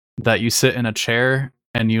you sit in a chair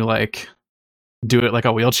and you like do it like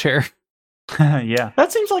a wheelchair. Yeah.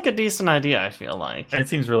 That seems like a decent idea, I feel like. It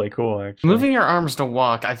seems really cool, actually. Moving your arms to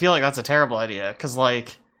walk, I feel like that's a terrible idea, because,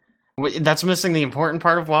 like, that's missing the important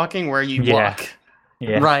part of walking, where you Yeah. walk.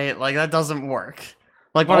 Yeah. Right, like, that doesn't work.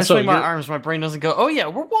 Like, when Also, I swing my you're- arms, my brain doesn't go, oh yeah,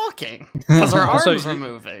 we're walking, because our Also, arms are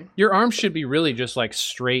moving. Your arms should be really just like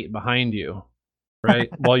straight behind you, right?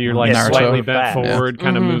 While you're like Naruto. slightly bent Yeah. forward,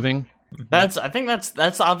 kind of Mhm. moving. I think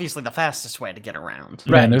that's obviously the fastest way to get around.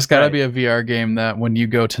 Man, Right, there's got to right. be a VR game that when you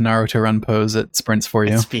go to Naruto run pose, it sprints for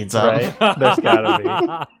you. It speeds up. Right. There's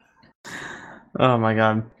gotta be. Oh my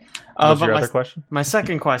god. What's But your my, other question? my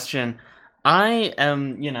second question, I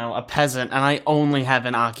am, a peasant, and I only have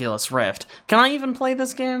an Oculus Rift. Can I even play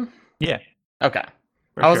this game? Yeah. Okay.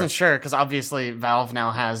 For I wasn't sure. sure, because obviously Valve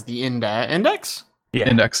now has the index? Yeah.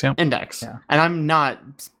 Index, yeah. Index. Yeah. And I'm not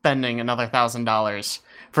spending another $1,000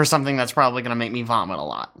 for something that's probably going to make me vomit a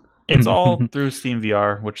lot. It's all through Steam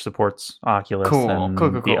VR, which supports Oculus Cool, and cool,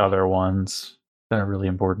 the cool. other ones that are really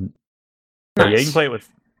important. So yeah, you Nice. can play it with,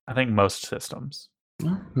 I think, most systems.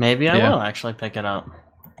 Maybe I Yeah. will actually pick it up.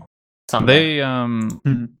 Someday.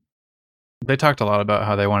 They talked a lot about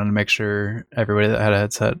how they wanted to make sure everybody that had a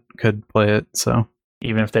headset could play it. So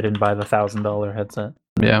Even if they didn't buy the $1,000 headset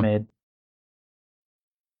that Yeah. they made.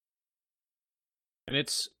 And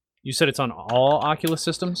you said it's on all Oculus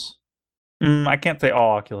systems? I can't say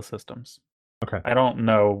all Oculus systems. Okay. I don't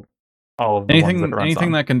know all of the ones that it runs Anything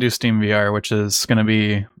on. that can do Steam VR, which is going to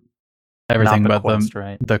be everything Not the but Quest,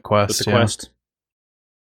 right? the Quest. With the Yeah. Quest.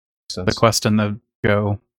 The Quest and the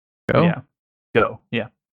Go. Yeah. Go. Yeah.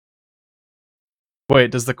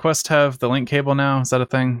 Wait, does the Quest have the link cable now? Is that a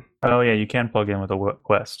thing? Oh yeah, you can plug in with a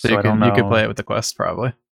Quest. So So I don't know you could play it with the Quest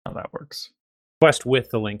probably. how that works. Quest with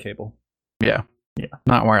the link cable. Yeah. Yeah.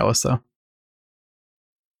 Not wireless though.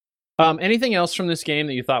 Anything else from this game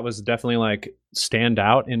that you thought was definitely like stand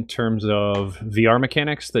out in terms of VR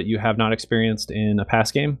mechanics that you have not experienced in a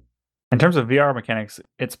past game? In terms of VR mechanics,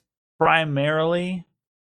 it's primarily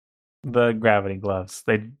the gravity gloves.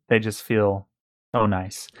 They just feel so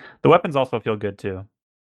nice. The weapons also feel good too.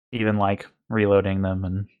 Even like reloading them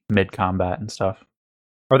and mid combat and stuff.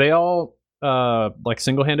 Are they all like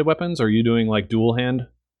single-handed weapons, or are you doing like dual hand?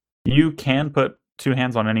 You can put two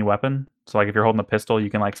hands on any weapon. So like if you're holding a pistol, you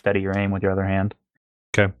can like steady your aim with your other hand.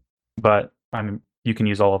 Okay. But I mean, you can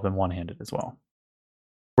use all of them one-handed as well.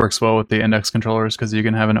 Works well with the index controllers because you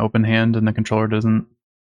can have an open hand and the controller doesn't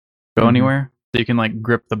go Mhm. anywhere. So you can like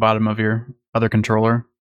grip the bottom of your other controller.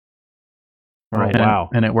 Right. Oh, wow.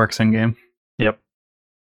 And it works in game. Yep.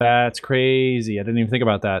 That's crazy. I didn't even think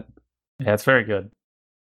about that. Yeah, it's very good.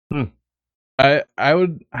 I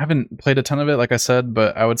haven't played a ton of it, like I said,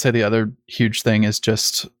 but I would say the other huge thing is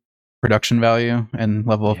just production value and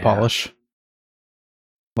level of Yeah. polish.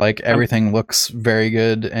 Like everything looks very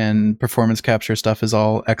good, and performance capture stuff is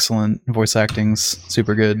all excellent. Voice acting's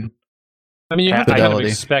super good. I mean, you have to kind of Fidelity.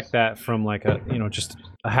 expect that from like a just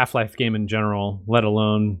a Half-Life game in general, let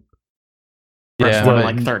alone Yeah, For but-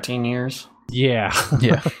 like 13 years. yeah.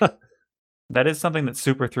 Yeah. That is something that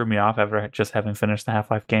super threw me off after just having finished the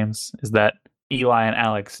Half-Life games, is that Eli and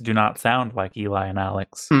Alex do not sound like Eli and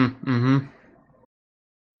Alex. Mm-hmm.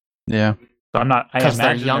 yeah. So I 'Cause they're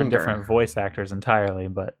imagine they're younger. different voice actors entirely,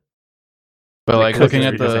 but But like could looking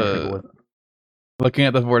just at be the same people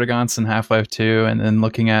the with- Vortigaunts in Half-Life 2, and then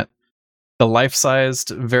looking at the life-sized,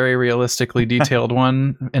 very realistically detailed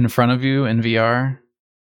one in front of you in VR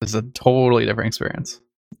is a totally different experience.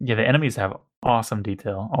 yeah, the enemies have awesome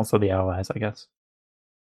detail. Also the allies, I guess.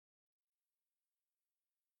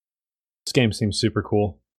 This game seems super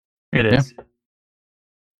cool. It Yeah. is.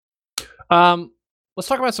 Let's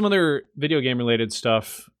talk about some other video game related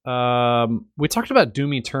stuff. We talked about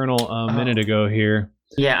Doom Eternal a minute ago here.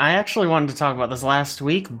 Yeah, I actually wanted to talk about this last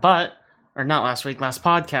week, or not last week, last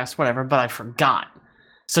podcast, whatever, but I forgot.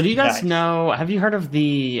 So do you guys Nice. know, have you heard of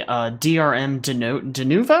the DRM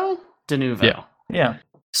Denuvo? Denuvo. Yeah. Yeah.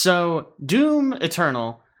 So Doom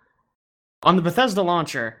Eternal, on the Bethesda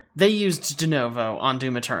launcher, they used Denuvo on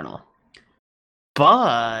Doom Eternal.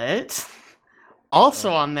 But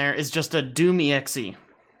also on there is just a Doom EXE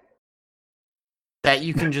that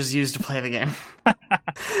you can just use to play the game.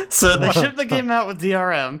 So they shipped the game out with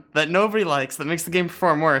DRM that nobody likes, that makes the game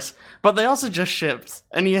perform worse, but they also just shipped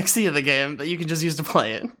an EXE of the game that you can just use to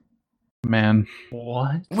play it, Man.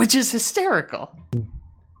 What? which is hysterical.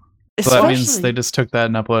 So that means Especially- they just took that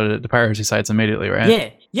and uploaded it to piracy sites immediately,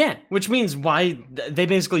 right? Yeah, which means they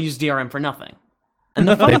basically use DRM for nothing. And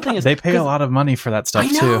the funny thing is, They pay a 'cause- lot of money for that stuff I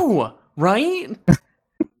too. know, right?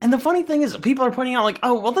 And the funny thing is, people are pointing out, like,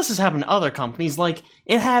 oh, well, this has happened to other companies. Like,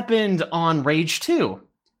 it happened on Rage 2,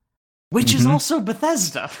 which is Mhm. also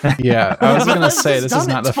Bethesda. Yeah, I was gonna Bethesda's say this is done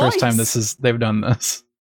not it the first time twice. they've done this.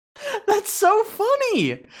 That's so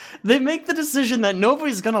funny. They make the decision that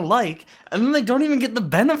nobody's gonna like, and then they don't even get the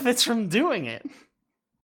benefits from doing it.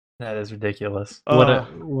 That is ridiculous.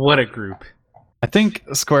 What a group. I think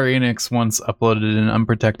Square Enix once uploaded an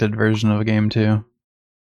unprotected version of a game too,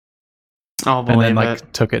 I'll and believe then like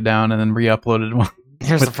it. took it down and then re-uploaded one.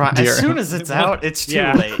 Here's the with problem. As DRM. soon as it's out, it's too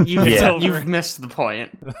Yeah. late. You've, Yeah. you've missed the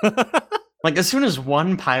point. Like, as soon as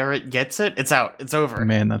one pirate gets it, it's out. It's over.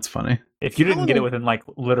 Man, that's funny. If you didn't get it within like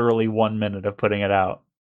literally 1 minute of putting it out,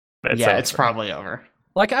 Yeah, it's over. probably over.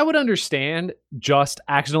 Like, I would understand just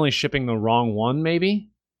accidentally shipping the wrong one, maybe.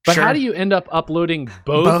 But Sure. how do you end up uploading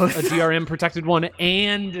both, Both. a DRM protected one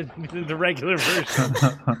and the regular version?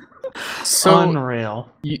 So Unreal.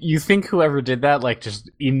 you think whoever did that like just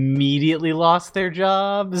immediately lost their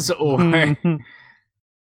jobs, or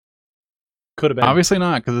Could have been. Obviously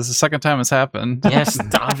not, because it's the second time it's happened. Yes,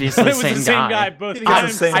 obviously it was same the same guy guy. both It's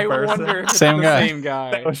times. the same I person. wonder if it's Same the guy. same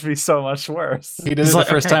guy. That would be so much worse. He did He's it like,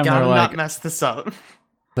 the first okay, time. gotta They're not like, mess this up.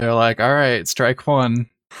 all right, strike one.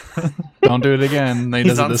 Don't do it again. And he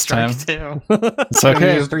He's does it on this time. strike too. It's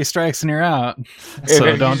okay. 3 strikes and you're out. So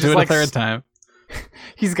He's don't just do it like a third time.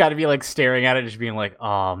 he's got to be like staring at it, just being like,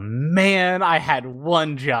 "Oh man, I had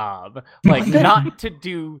one job, like not to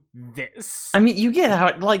do this." I mean, you get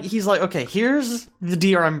how like he's like, okay, here's the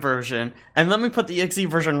DRM version, and let me put the EXE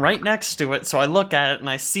version right next to it. So I look at it and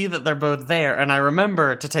I see that they're both there, and I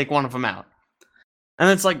remember to take one of them out. And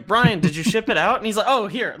it's like, Brian, did you ship it out? And he's like, oh,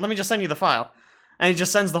 here, let me just send you the file. And he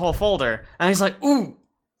just sends the whole folder, and he's like, ooh,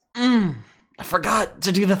 I forgot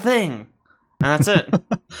to do the thing. And that's it.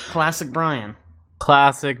 Classic Brian.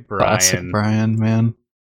 Classic Brian. Classic Brian, man.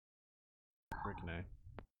 Freaking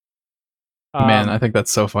A. Man, I think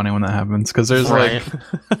that's so funny when that happens because there's Right.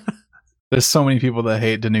 there's so many people that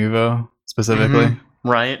hate Denuvo specifically.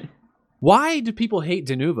 Right. Why do people hate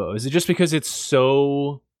Denuvo? Is it just because it's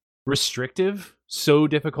so restrictive, so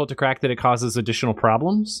difficult to crack that it causes additional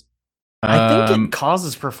problems? I think it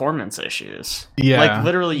causes performance issues. Yeah. Like,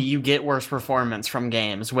 literally, you get worse performance from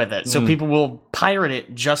games with it. So people will pirate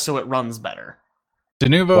it just so it runs better.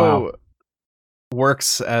 Denuvo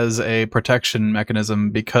works as a protection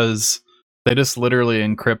mechanism because they just literally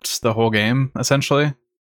encrypt the whole game, essentially.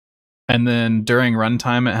 And then during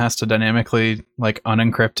runtime, it has to dynamically like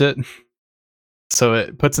unencrypt it. So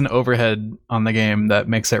it puts an overhead on the game that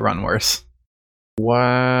makes it run worse.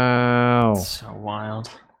 Wow. So wild.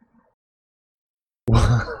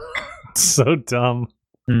 So dumb.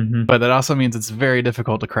 But that also means it's very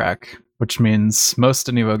difficult to crack, which means most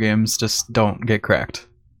Denuvo games just don't get cracked.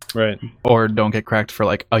 Right. Or don't get cracked for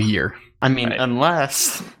like a year. I mean,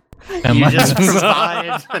 unless you Unless- just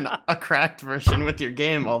provide a cracked version with your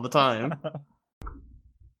game all the time.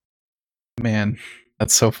 Man,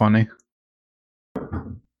 that's so funny.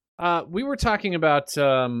 We were talking about,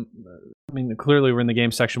 I mean, clearly we're in the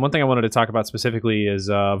game section. One thing I wanted to talk about specifically is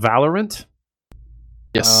Valorant.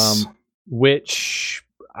 Yes. Which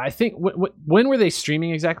I think, when were they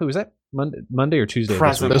streaming exactly? Was that Monday or Tuesday?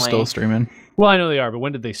 Presently. They're still streaming. Well, I know they are, but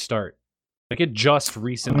when did they start? Like, it just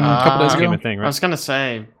recently A couple days became ago. a thing, I right? was gonna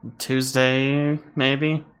say Tuesday,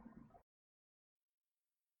 maybe.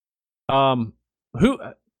 Who,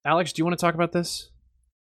 Alex, do you want to talk about this?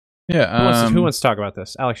 Yeah. Who wants to talk about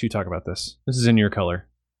this? Alex, you talk about this. This is in your color.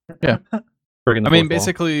 Yeah. Friggin' the I mean, fourth wall.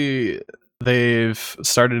 basically, they've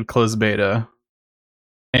started closed beta,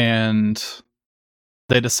 and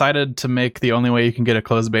they decided to make the only way you can get a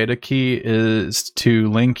closed beta key is to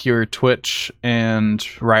link your Twitch and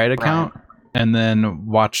Riot account, and then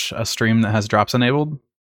watch a stream that has drops enabled.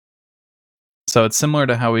 So it's similar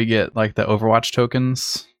to how we get like the Overwatch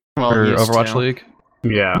tokens Well, for used Overwatch to. League.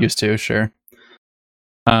 Yeah. Used to, sure.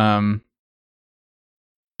 And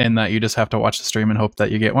that you just have to watch the stream and hope that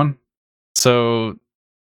you get one. So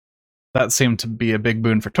that seemed to be a big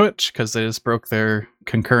boon for Twitch because they just broke their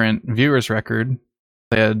concurrent viewers record.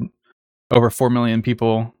 They had over 4 million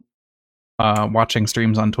people watching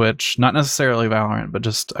streams on Twitch, not necessarily Valorant, but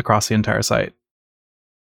just across the entire site.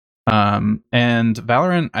 And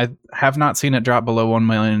Valorant, I have not seen it drop below 1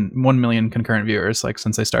 million concurrent viewers like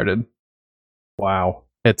since they started. Wow.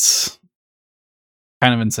 It's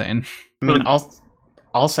kind of insane. I mean,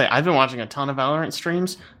 I'll say I've been watching a ton of Valorant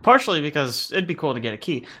streams, partially because it'd be cool to get a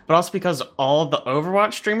key, but also because all the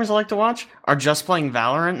Overwatch streamers I like to watch are just playing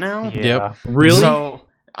Valorant now. Yep. Really? So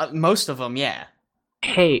most of them, yeah.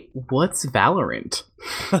 Hey, what's Valorant?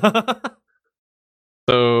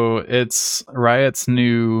 So it's Riot's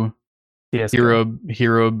new Yes.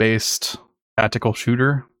 hero-based tactical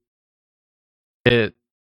shooter. It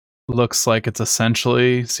looks like it's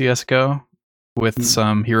essentially CS:GO with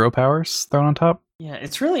some hero powers thrown on top. Yeah,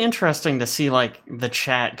 it's really interesting to see like the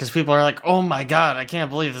chat because people are like, "Oh my god, I can't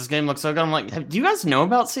believe this game looks so good." I'm like, "Do you guys know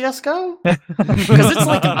about CS:GO?" Because it's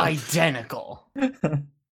like identical.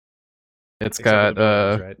 It's Except got for the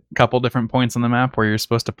buildings, right? a couple different points on the map where you're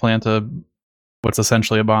supposed to plant what's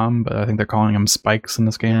essentially a bomb, but I think they're calling them spikes in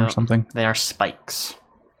this game Yeah. or something. They are spikes.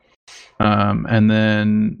 And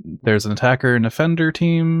then there's an attacker and defender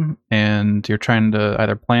team, and you're trying to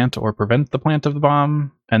either plant or prevent the plant of the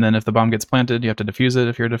bomb. And then if the bomb gets planted, you have to defuse it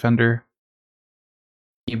if you're a defender.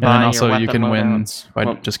 You And buy then your also you weapon can win loadouts. by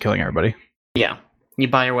Well, just killing everybody. yeah, you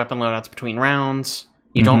buy your weapon loadouts between rounds.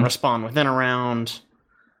 You don't respawn within a round.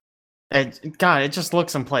 God, it just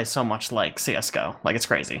looks and plays so much like CS:GO. Like it's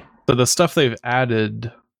crazy. So the stuff they've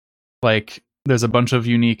added, like there's a bunch of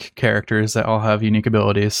unique characters that all have unique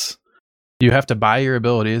abilities. You have to buy your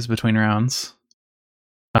abilities between rounds.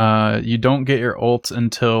 You don't get your ult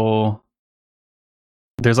until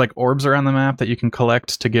there's like orbs around the map that you can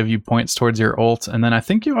collect to give you points towards your ult, and then I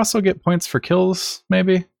think you also get points for kills,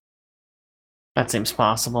 maybe. That seems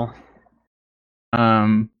possible.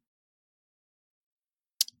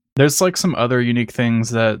 There's like some other unique things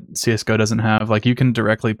that CS:GO doesn't have. Like you can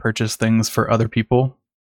directly purchase things for other people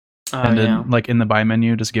and then like in the buy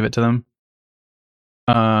menu, just give it to them.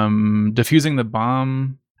 Diffusing the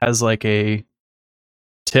bomb has like a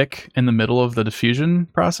tick in the middle of the diffusion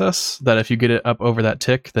process that if you get it up over that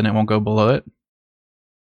tick, then it won't go below it.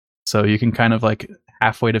 So you can kind of like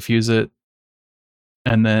halfway diffuse it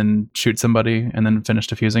and then shoot somebody and then finish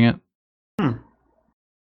diffusing it.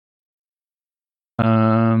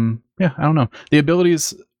 Yeah, I don't know. The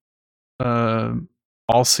abilities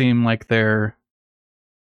all seem like they're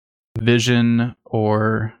vision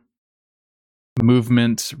or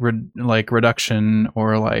movement reduction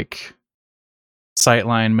or like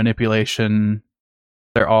sightline manipulation.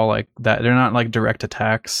 They're all like that. They're not like direct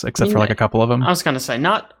attacks except for like a couple of them. I was gonna say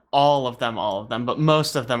not all of them, but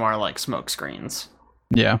most of them are like smoke screens.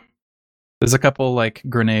 Yeah, there's a couple like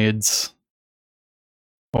grenades,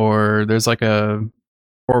 or there's like a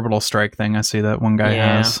orbital strike thing. I see that one guy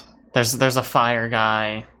has. There's a fire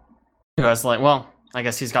guy who has like, well, I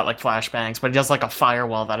guess he's got like flashbangs, but he does like a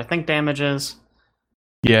firewall that I think damages.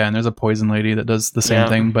 Yeah, and there's a poison lady that does the same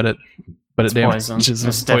thing, but it damages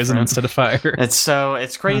with poison instead of fire.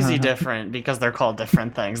 It's crazy different because they're called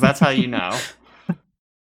different things. That's how you know.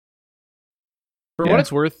 For what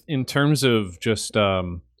it's worth, in terms of just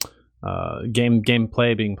gameplay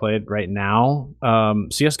being played right now,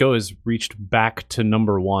 CS:GO has reached back to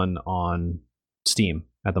number 1 on Steam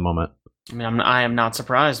at the moment. I mean, I am not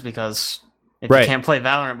surprised because if you can't play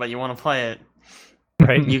Valorant but you want to play it,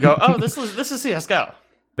 right? You go, oh, this is CS:GO.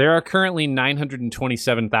 There are currently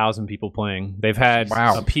 927,000 people playing. They've had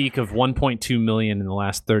a peak of 1.2 million in the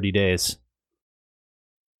last 30 days.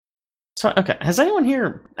 So, okay, has anyone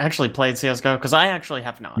here actually played CS:GO? Because I actually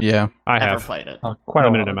have not. Yeah, I ever have played it. Quite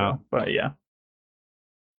a minute minute amount, but yeah.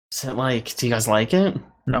 Is it like? Do you guys like it?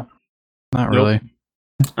 No, not really.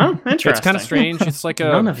 Oh, interesting. It's kind of strange. It's like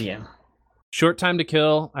none of you. Short time to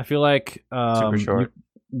kill. I feel like super short.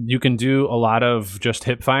 You can do a lot of just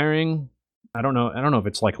hip firing. I don't know if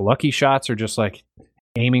it's like lucky shots or just like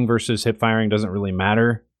aiming versus hip firing doesn't really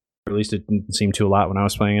matter. Or at least it didn't seem to a lot when I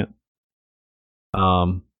was playing it.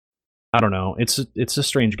 I don't know. It's a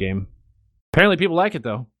strange game. Apparently, people like it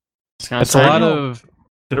though. It's a lot of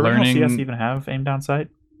Did learning. original CS even have aim down sight?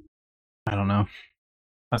 I don't know.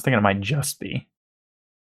 I was thinking it might just be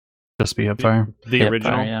hip fire. The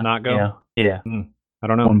original, not Go. Yeah. I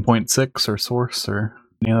don't know. 1.6 or Source or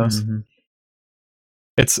any of those. Mm-hmm.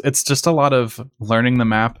 It's just a lot of learning the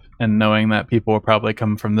map and knowing that people will probably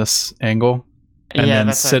come from this angle, and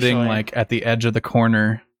then sitting like at the edge of the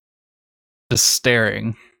corner, just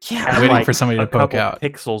staring, waiting for somebody to poke out.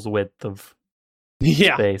 Pixels width of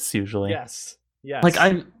space usually. Yes. Like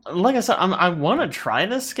I said, I want to try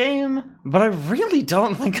this game, but I really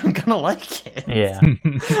don't think I'm gonna like it. Yeah.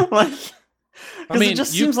 Because it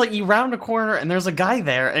just seems like you round a corner and there's a guy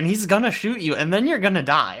there and he's gonna shoot you and then you're gonna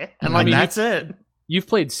die and that's it. You've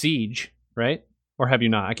played Siege, right? Or have you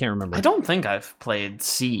not? I can't remember. I don't think I've played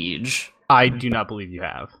Siege. I do not believe you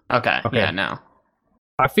have. Okay. Yeah, no.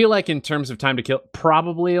 I feel like in terms of time to kill,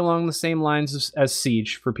 probably along the same lines as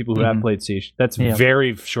Siege for people who have played Siege. That's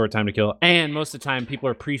very short time to kill. And most of the time, people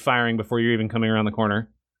are pre-firing before you're even coming around the corner.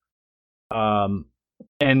 And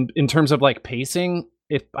in terms of like pacing,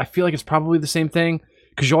 I feel like it's probably the same thing.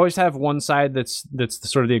 Because you always have one side that's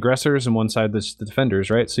sort of the aggressors and one side that's the defenders,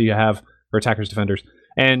 right? So you have... or attackers, defenders.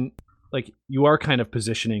 And like you are kind of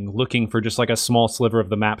positioning, looking for just like a small sliver of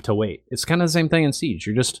the map to wait. It's kind of the same thing in Siege.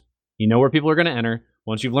 You know where people are going to enter.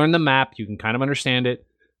 Once you've learned the map, you can kind of understand it.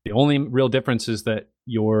 The only real difference is that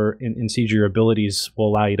in Siege, your abilities will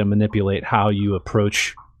allow you to manipulate how you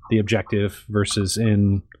approach the objective versus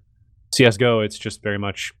in CS:GO, it's just very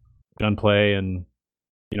much gunplay and,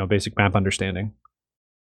 basic map understanding.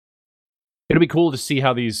 It'll be cool to see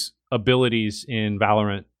how these abilities in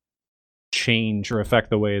Valorant change or affect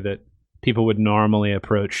the way that people would normally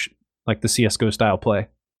approach like the CS:GO style play.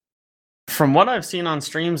 From what I've seen on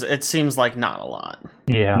streams, it seems like not a lot.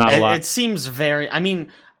 Yeah, not a lot. It seems very. I mean,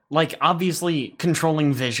 like obviously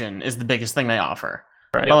controlling vision is the biggest thing they offer.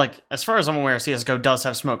 Right. But like as far as I'm aware, CS:GO does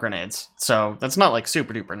have smoke grenades, so that's not like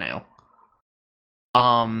super duper new.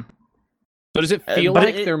 So does it feel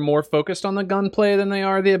like they're more focused on the gunplay than they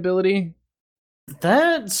are the ability?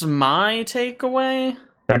 That's my takeaway.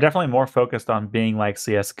 They're definitely more focused on being like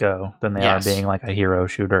CS:GO than they are being like a hero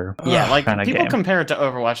shooter. Yeah, like people compare it to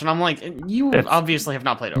Overwatch, and I'm like, it's obviously have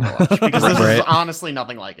not played Overwatch because this is honestly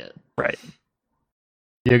nothing like it. Right.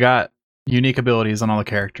 You got unique abilities on all the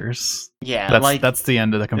characters. Yeah, that's the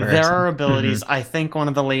end of the comparison. There are abilities. I think one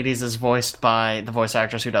of the ladies is voiced by the voice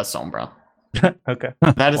actress who does Sombra. Okay.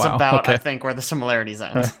 That is Wow, about, okay. I think, where the similarities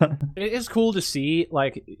end. It is cool to see,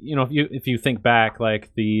 like, you know, if you think back,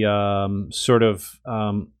 like the sort of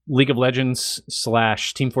League of Legends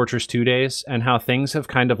 / Team Fortress 2 days, and how things have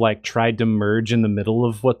kind of like tried to merge in the middle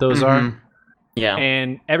of what those are, Yeah.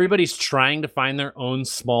 and everybody's trying to find their own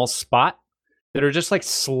small spot that are just like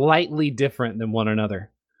slightly different than one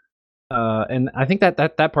another. And I think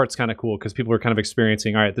that part's kind of cool because people are kind of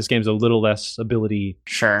experiencing, all right, this game's a little less ability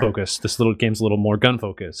Sure. focused. This little game's a little more gun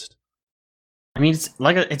focused. I mean,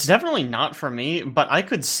 it's definitely not for me, but I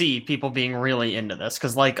could see people being really into this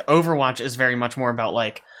because like Overwatch is very much more about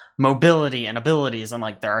like mobility and abilities, and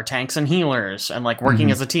like there are tanks and healers and like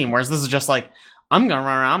working as a team. Whereas this is just like, I'm gonna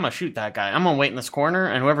run around, I'm gonna shoot that guy, I'm gonna wait in this corner,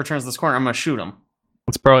 and whoever turns this corner, I'm gonna shoot him.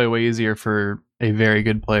 It's probably way easier for a very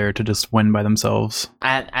good player to just win by themselves.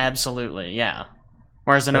 Absolutely, yeah.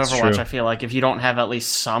 Whereas in That's Overwatch, true. I feel like if you don't have at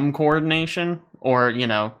least some coordination, or you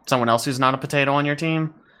know, someone else who's not a potato on your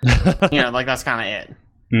team, you know, like that's kind of it.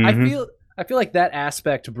 Mhm. I feel like that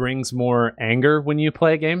aspect brings more anger when you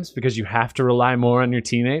play games because you have to rely more on your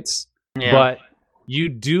teammates. Yeah. But you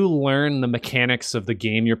do learn the mechanics of the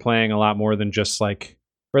game you're playing a lot more than just like,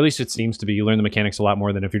 or at least it seems to be, you learn the mechanics a lot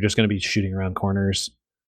more than if you're just going to be shooting around corners,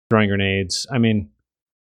 throwing grenades. I mean,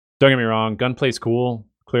 don't get me wrong, gunplay's cool.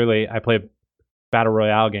 Clearly, I play battle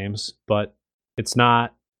royale games, but it's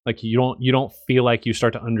not like you don't feel like you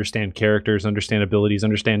start to understand characters, understand abilities,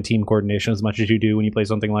 understand team coordination as much as you do when you play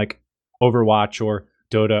something like Overwatch or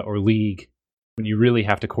Dota or League, when you really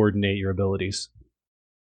have to coordinate your abilities.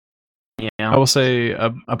 I Yeah. will say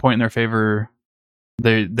a point in their favor.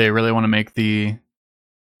 They really want to make the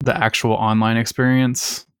actual online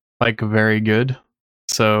experience like very good.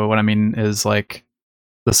 So what I mean is like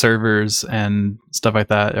the servers and stuff like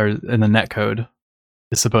that, or in the netcode,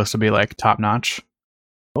 is supposed to be like top notch.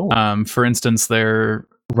 Oh. For instance, they're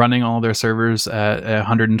running all their servers at a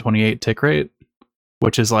 128 tick rate,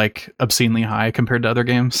 which is like obscenely high compared to other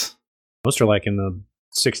games. Most are like in the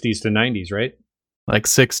 60s to 90s, right? Like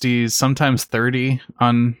 60s, sometimes 30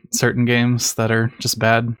 on certain games that are just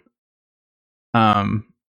bad.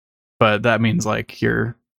 But that means like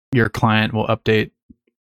your client will update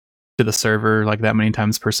to the server like that many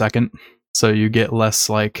times per second, so you get less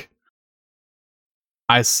like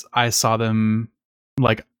I saw them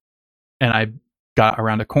like, and I got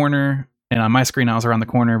around a corner, and on my screen I was around the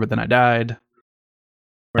corner, but then I died.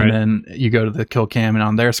 Right. And then you go to the kill cam, and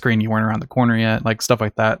on their screen you weren't around the corner yet. Like stuff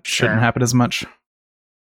like that shouldn't Sure. happen as much.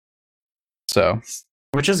 So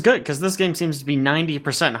Which is good because this game seems to be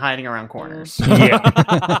 90% hiding around corners.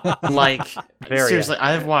 Yeah. Like Very seriously,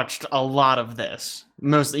 accurate. I've watched a lot of this.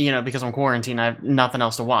 Mostly, you know, because I'm quarantined, I have nothing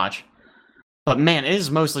else to watch. But man, it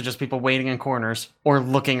is mostly just people waiting in corners or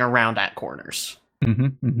looking around at corners.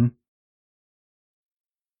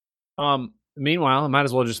 Meanwhile, I might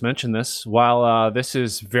as well just mention this. While this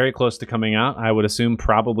is very close to coming out, I would assume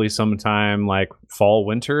probably sometime like fall,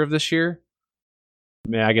 winter of this year.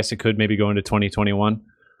 I guess it could maybe go into 2021.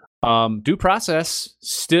 Due Process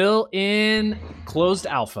still in closed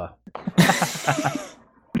alpha.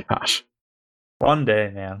 gosh, One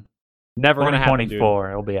day, man. Never gonna happen, dude. 2024,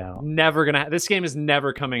 it'll be out. Never gonna. This game is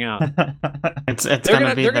never coming out. It's They're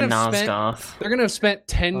gonna be they're the gonna have spent- Nosgoth. They're gonna have spent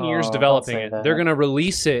 10 years Oh, developing don't say it. that. They're gonna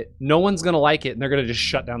release it. No one's gonna like it, and they're gonna just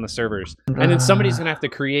shut down the servers. And then somebody's gonna have to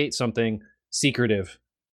create something secretive,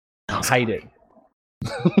 hide it.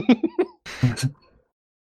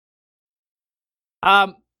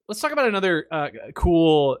 Let's talk about another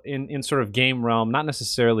cool in sort of game realm, not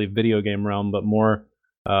necessarily video game realm, but more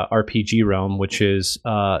RPG realm, which is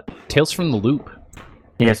Tales from the Loop.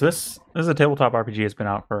 Yeah, so this is a tabletop RPG. It's been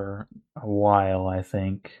out for a while, I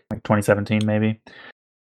think, like 2017 maybe.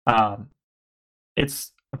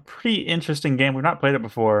 It's a pretty interesting game. We've not played it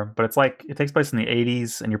before, but it's like it takes place in the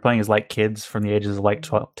 80s, and you're playing as like kids from the ages of like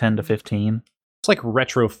 10 to 15. It's like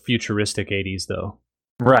retro futuristic 80s, though.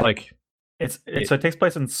 Right. Like So it takes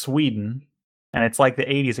place in Sweden, and it's like the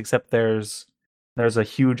 80s, except there's a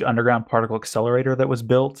huge underground particle accelerator that was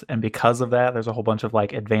built, and because of that, there's a whole bunch of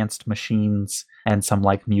like advanced machines and some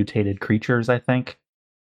like mutated creatures, I think,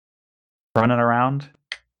 running around.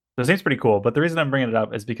 So it seems pretty cool. But the reason I'm bringing it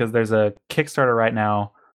up is because there's a Kickstarter right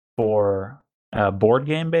now for a board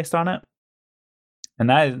game based on it, and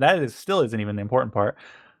that still isn't even the important part.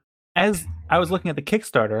 As I was looking at the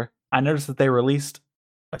Kickstarter, I noticed that they released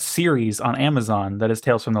a series on Amazon that is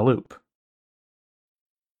Tales from the Loop.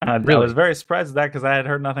 And I Really? was very surprised at that because I had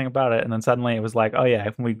heard nothing about it, and then suddenly it was like, oh yeah,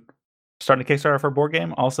 if we starting a Kickstarter for a board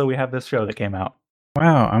game, also we have this show that came out.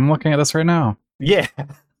 wow! I'm looking at this right now. Yeah, I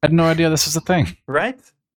had no idea this was a thing. right?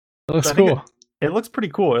 It looks So I think cool. It looks pretty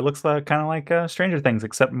cool. It looks kind of like Stranger Things,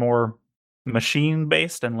 except more machine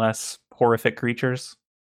based and less horrific creatures.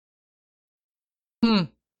 Hmm.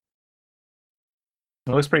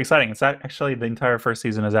 It looks pretty exciting. It's actually the entire first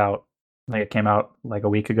season is out. Like it came out like a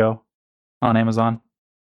week ago on Amazon.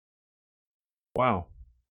 Wow.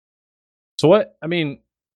 So what? I mean,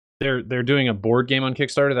 they're doing a board game on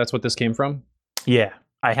Kickstarter. That's what this came from. Yeah,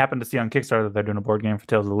 I happened to see on Kickstarter that they're doing a board game for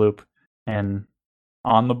Tales of the Loop, and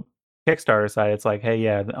on the Kickstarter side, it's like, hey,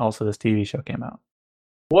 yeah, also this TV show came out.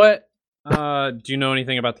 What? Do you know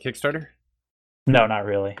anything about the Kickstarter? No, not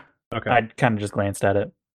really. Okay. I kind of just glanced at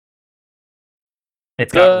it.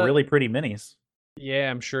 It's got really pretty minis. Yeah,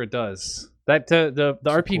 I'm sure it does. That the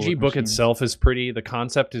RPG cool book machines. itself is pretty. The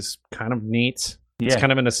concept is kind of neat. Yeah. It's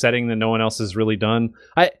kind of in a setting that no one else has really done.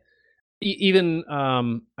 I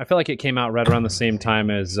feel like it came out right around the same time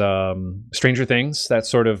as Stranger Things. That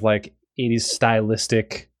sort of like 80s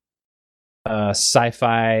stylistic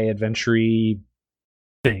sci-fi adventure-y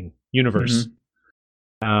thing universe.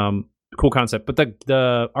 Cool concept, but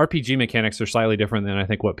the RPG mechanics are slightly different than I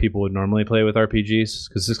think what people would normally play with RPGs,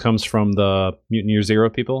 because this comes from the Mutant Year Zero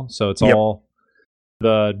people, so it's all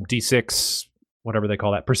the D6, whatever they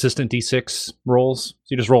call that, persistent D6 rolls. So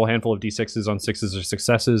you just roll a handful of D6s on 6s are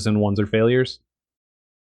successes and 1s are failures.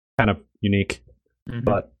 Kind of unique,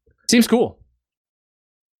 but seems cool.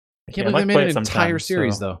 I can't believe they made an entire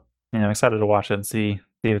series though. Yeah, I'm excited to watch it and see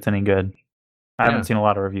if it's any good. I haven't seen a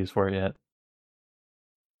lot of reviews for it yet.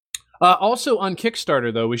 Also on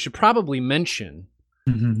Kickstarter, though, we should probably mention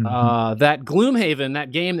that Gloomhaven,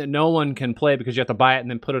 that game that no one can play because you have to buy it and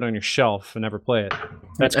then put it on your shelf and never play it.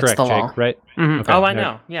 That's correct, Jake, right? Okay. Oh, I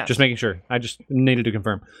know. Yeah. Just making sure. I just needed to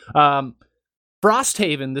confirm.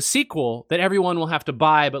 Frosthaven, the sequel that everyone will have to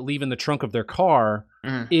buy but leave in the trunk of their car,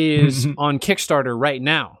 is on Kickstarter right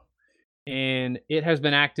now. And it has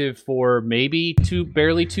been active for maybe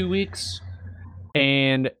barely 2 weeks.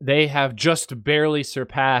 And they have just barely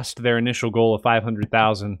surpassed their initial goal of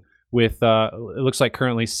 500,000 with it looks like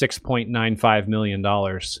currently $6.95 million.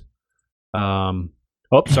 Almost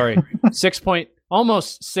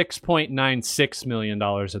 $6.96 million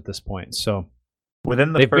at this point. So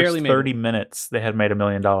within the first 30 minutes, they had made $1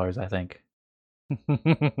 million, I think.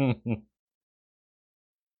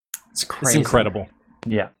 It's crazy. It's incredible.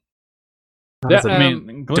 Yeah. I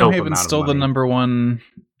mean, Gloomhaven's still the number one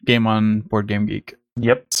game on Board Game Geek.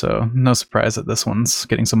 Yep. So no surprise that this one's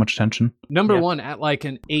getting so much attention. Number one at like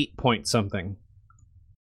an 8 point something.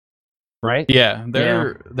 Right? Yeah,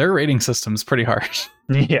 their rating system's pretty harsh.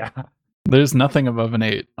 Yeah. There's nothing above an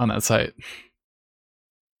 8 on that site.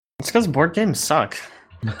 It's because board games suck.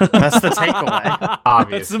 That's the takeaway.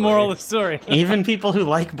 Obviously. That's the moral of the story. Even people who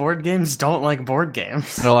like board games don't like board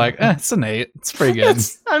games. They're like, it's an 8. It's pretty good.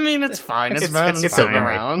 It's fine. It's better than sitting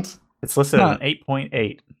around. It's listed at an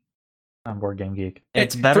 8.8 on Board Game Geek.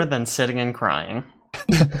 It's better than sitting and crying.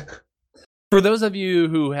 For those of you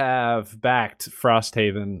who have backed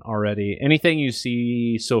Frosthaven already, anything you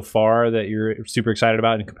see so far that you're super excited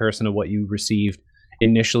about in comparison to what you received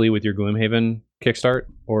initially with your Gloomhaven Kickstart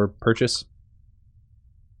or purchase?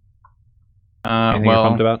 Anything you're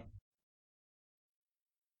pumped about?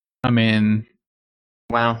 I mean,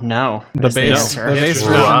 wow, no. The base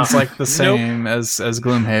version's like the same as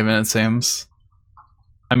Gloomhaven, it seems.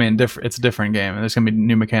 I mean, it's a different game, and there's gonna be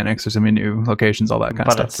new mechanics, there's gonna be new locations, all that kind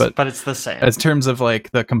of stuff. But it's the same. In terms of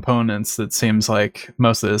like the components, it seems like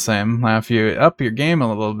mostly the same. Now, if you up your game a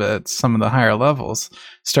little bit, some of the higher levels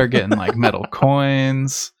start getting like metal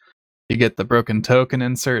coins. You get the broken token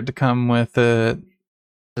insert to come with it.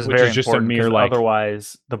 Which is just a mere like.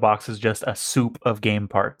 Otherwise, the box is just a soup of game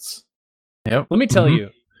parts. Yep. Let me tell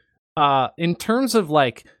you, in terms of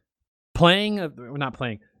like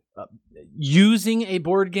using a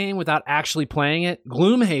board game without actually playing it,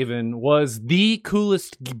 Gloomhaven was the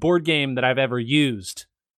coolest board game that I've ever used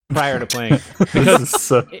prior to playing it. This is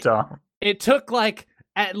so dumb. It took like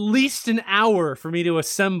at least an hour for me to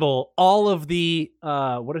assemble all of the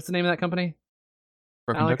what is the name of that company?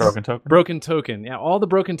 Broken Token. Yeah, all the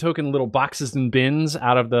Broken Token little boxes and bins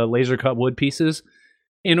out of the laser cut wood pieces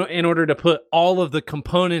in order to put all of the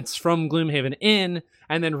components from Gloomhaven in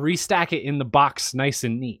and then restack it in the box nice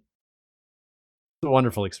and neat. It's a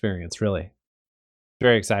wonderful experience, really.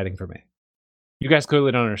 Very exciting for me. You guys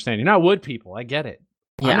clearly don't understand. You're not wood people. I get it.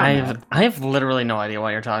 Yeah, I have literally no idea what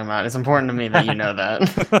you're talking about. It's important to me that you know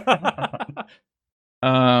that.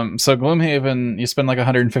 So Gloomhaven, you spend like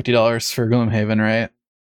 $150 for Gloomhaven, right?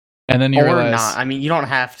 And then you realize, not. I mean, you don't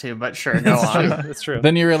have to, but sure, go on. That's true.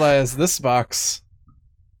 Then you realize this box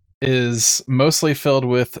is mostly filled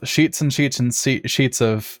with sheets and sheets and sheets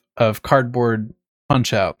of cardboard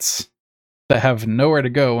punch outs that have nowhere to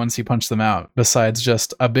go once you punch them out, besides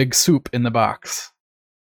just a big soup in the box.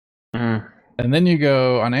 Mm. And then you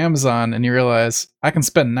go on Amazon and you realize I can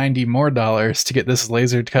spend $90 more to get this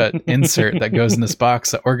laser cut insert that goes in this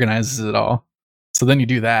box that organizes it all. So then you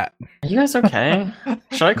do that. Are you guys okay?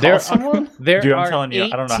 Should I call someone? Dude, I'm telling you, I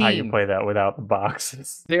don't know how you play that without the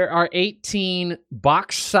boxes. There are 18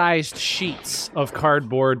 box-sized sheets of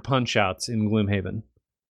cardboard punch-outs in Gloomhaven,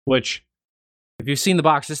 which, if you've seen the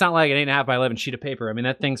box, it's not like an 8.5 by 11 sheet of paper. I mean,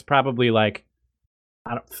 that thing's probably like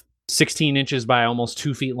 16 inches by almost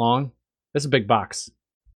 2 feet long. That's a big box.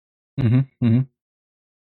 It's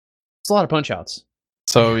a lot of punch-outs.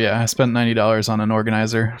 So yeah, I spent $90 on an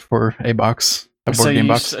organizer for a box. A board game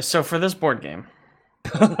box. So for this board game,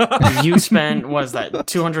 you spent, what is that,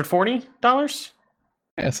 $240?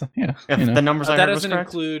 Yeah, yeah. If the numbers I that heard was doesn't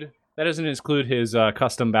correct. that doesn't include his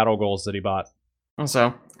custom battle goals that he bought.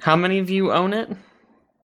 So, how many of you own it?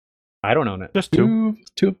 I don't own it. Just two.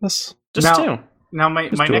 Two of us. Just two. Now, my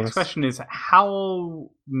Just two of next us. question is, how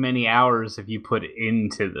many hours have you put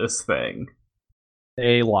into this thing?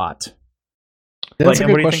 A lot. Like, That's a what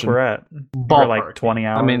good do you question. think we're at? We're like 20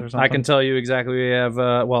 hours I mean, or something? I can tell you exactly we have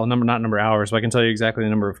not number of hours, but I can tell you exactly the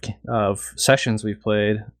number of sessions we've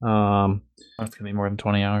played. That's gonna be more than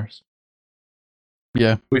 20 hours.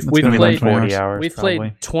 Yeah, We've that's gonna be played 40 hours. We've probably.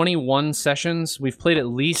 played 21 sessions. We've played at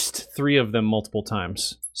least 3 of them multiple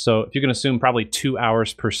times. So if you can assume probably 2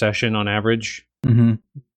 hours per session on average. Mm-hmm.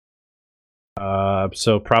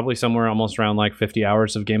 So probably somewhere almost around like 50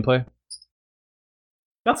 hours of gameplay.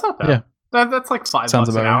 That's not bad. Yeah. That's like $5 Sounds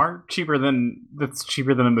an about hour. Cheaper than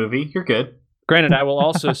a movie. You're good. Granted, I will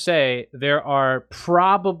also say there are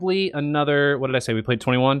probably another, what did I say? We played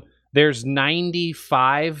 21. There's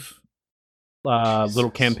 95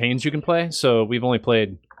 little campaigns you can play. So we've only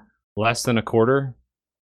played less than a quarter.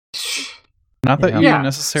 Not that Yeah. you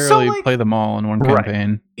necessarily So, like- play them all in one Right.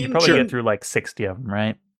 campaign. You probably get through like 60 of them,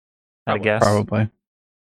 right? I guess. Probably.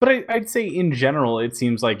 But I'd say in general, it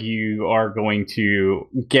seems like you are going to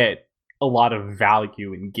get a lot of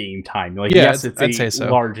value in game time. Like, Yeah, yes, I'd say it's a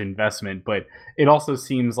so. large investment, but it also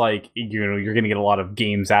seems like you're going to get a lot of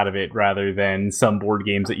games out of it rather than some board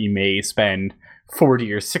games that you may spend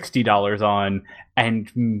 $40 or $60 on,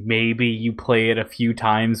 and maybe you play it a few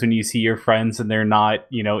times when you see your friends and they're not,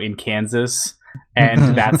 in Kansas,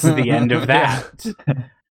 and that's the end of that.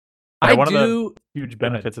 Yeah, one of the huge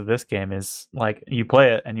benefits of this game is like you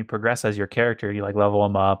play it and you progress as your character. You like level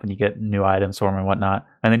them up and you get new items for them and whatnot.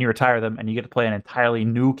 And then you retire them and you get to play an entirely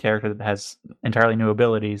new character that has entirely new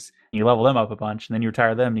abilities. And you level them up a bunch and then you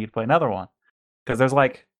retire them and you get to play another one. Because there's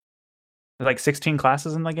like 16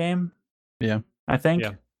 classes in the game. Yeah. I think.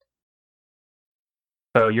 Yeah.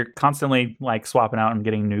 So you're constantly like swapping out and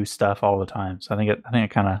getting new stuff all the time. So I think it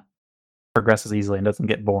kind of progresses easily and doesn't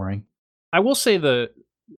get boring. I will say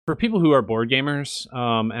for people who are board gamers,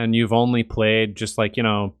 and you've only played just like,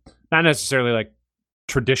 not necessarily like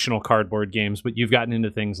traditional cardboard games, but you've gotten into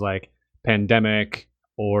things like Pandemic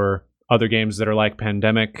or other games that are like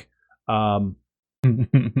Pandemic.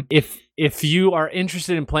 If you are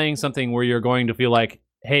interested in playing something where you're going to feel like,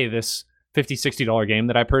 hey, this $50, $60 game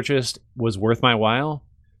that I purchased was worth my while,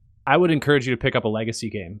 I would encourage you to pick up a legacy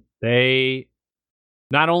game. They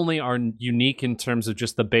not only are unique in terms of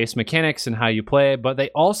just the base mechanics and how you play, but they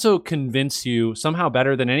also convince you somehow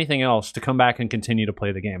better than anything else to come back and continue to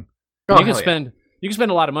play the game. You can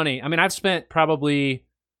spend a lot of money. I mean, I've spent probably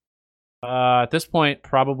at this point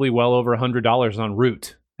probably well over $100 on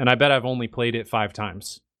Root, and I bet I've only played it 5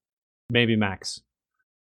 times, maybe max.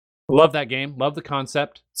 Love that game. Love the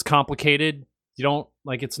concept. It's complicated. You don't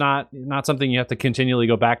like. It's not something you have to continually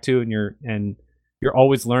go back to, and you're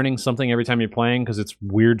always learning something every time you're playing because it's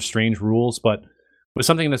weird, strange rules. But with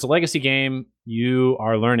something that's a legacy game, you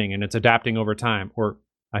are learning and it's adapting over time. Or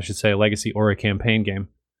I should say a legacy or a campaign game.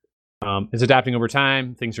 It's adapting over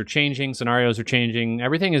time. Things are changing. Scenarios are changing.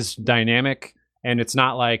 Everything is dynamic. And it's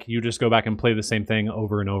not like you just go back and play the same thing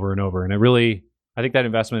over and over and over. And I think that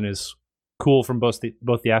investment is cool from both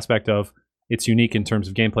the aspect of it's unique in terms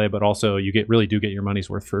of gameplay, but also you really do get your money's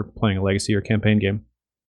worth for playing a legacy or campaign game.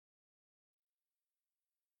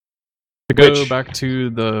 To go back to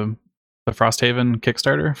the Frosthaven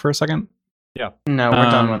Kickstarter for a second. No, we're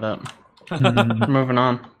done with it. Moving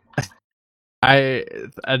on. I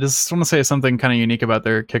just want to say something kind of unique about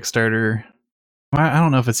their Kickstarter. I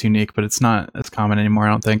don't know if it's unique, but it's not as common anymore, I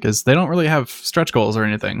don't think, is they don't really have stretch goals or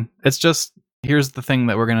anything. It's just, here's the thing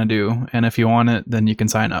that we're going to do, and if you want it, then you can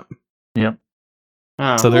sign up. Yep.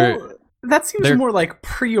 Oh. So that seems they're- more like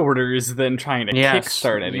pre-orders than trying to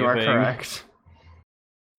kickstart anything. You are correct.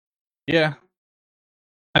 Yeah.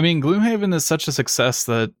 I mean, Gloomhaven is such a success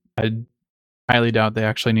that highly doubt they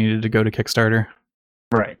actually needed to go to Kickstarter.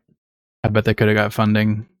 Right. I bet they could have got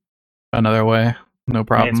funding another way. No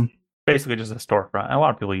problem. It's basically just a storefront. A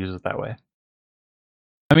lot of people use it that way.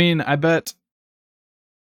 I mean, I bet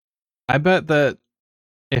that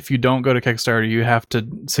if you don't go to Kickstarter, you have to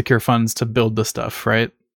secure funds to build the stuff,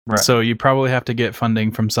 right? Right. So you probably have to get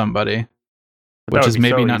funding from somebody, But that which would is be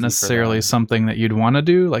maybe so not easy for necessarily them. something that you'd want to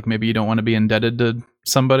do. Like maybe you don't want to be indebted to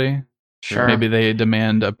somebody. Sure. Maybe they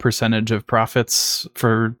demand a percentage of profits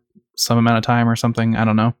for some amount of time or something. I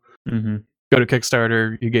don't know. Mm-hmm. Go to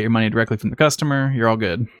Kickstarter, you get your money directly from the customer, you're all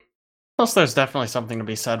good. Plus, there's definitely something to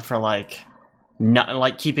be said for not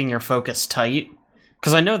like keeping your focus tight.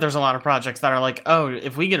 Because I know there's a lot of projects that are like, oh,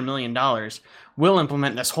 if we get $1 million, we'll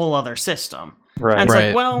implement this whole other system. Right. And it's Right,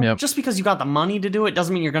 like, well, yep. just because you got the money to do it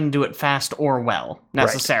doesn't mean you're going to do it fast or well,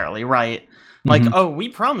 necessarily, right? Mhm. Like, oh, we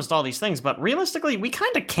promised all these things, but realistically, we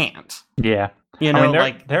kind of can't. Yeah. You know, I mean,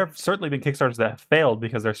 like, there have certainly been Kickstarters that have failed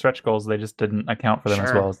because their stretch goals, they just didn't account for them as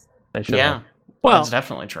Sure. well as they should yeah, have. Well, that's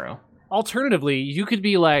definitely true. alternatively, you could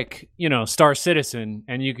be like, Star Citizen,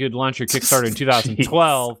 and you could launch your Kickstarter in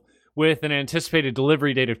 2012 with an anticipated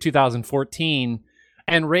delivery date of 2014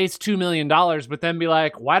 and raise $2 million, but then be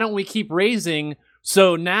like, why don't we keep raising?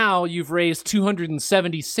 So now you've raised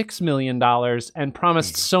 $276 million and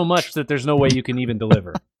promised so much that there's no way you can even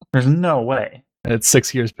deliver. There's no way. It's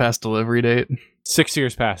 6 years past delivery date. 6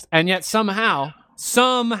 years passed. And yet somehow,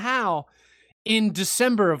 in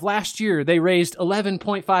December of last year, they raised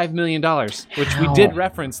 $11.5 million, which we did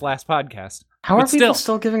reference last podcast. How But are people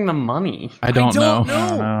still giving them money? I don't know. I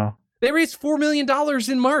don't know. They raised $4 million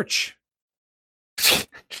in March.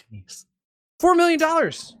 Jeez. $4 million.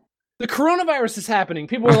 The coronavirus is happening.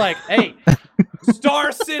 People are like, hey,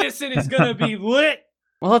 Star Citizen is going to be lit.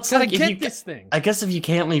 Well, it's Gotta like, if get you, this thing. I guess if you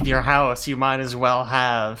can't leave your house, you might as well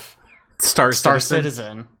have Star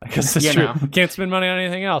Citizen. I guess that's you true. know. Can't spend money on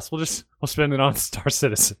anything else. We'll spend it on Star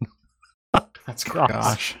Citizen. That's gross.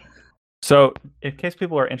 Gosh. So, in case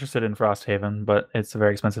people are interested in Frosthaven, but it's a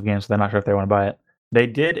very expensive game, so they're not sure if they want to buy it, they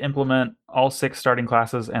did implement all 6 starting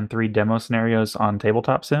classes and 3 demo scenarios on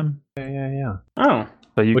Tabletop Sim. Yeah. Oh,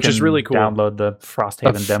 So you Which can is really cool. download the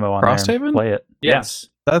Frosthaven demo on there Frosthaven? and play it. Yes.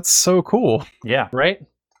 That's so cool. Yeah. Right?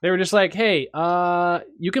 They were just like, hey,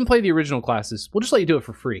 you can play the original classes. We'll just let you do it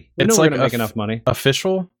for free. We It's know we're like going to make enough money.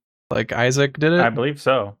 Official? Like Isaac did it? I believe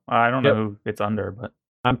so. I don't know Yep. who it's under, but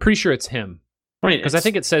I'm pretty sure it's him. wait, Because I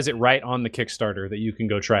think it says it right on the Kickstarter that you can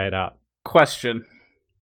go try it out. Question.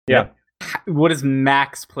 Yeah. What is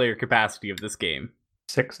max player capacity of this game?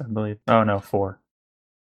 6, I believe. Oh, no, 4.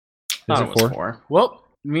 Is it it was 4? 4. Well,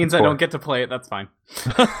 it means I 4. don't get to play it. That's fine.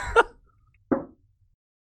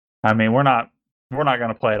 I mean, we're not going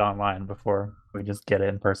to play it online before we just get it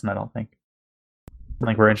in person, I don't think. I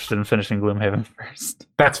think we're interested in finishing Gloomhaven first.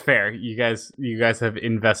 That's fair. You guys have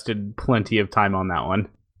invested plenty of time on that one.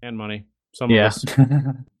 And money. Some Yeah. of us.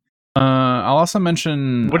 I'll also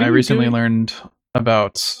mention What are I you recently doing? learned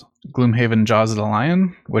about Gloomhaven Jaws of the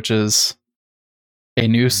Lion, which is a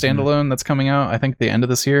new standalone that's coming out, I think, the end of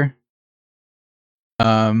this year.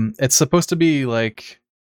 It's supposed to be like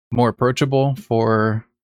more approachable for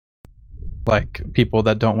like people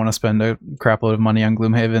that don't want to spend a crap load of money on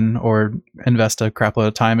Gloomhaven or invest a crap load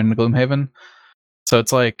of time in Gloomhaven. So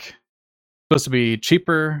it's like supposed to be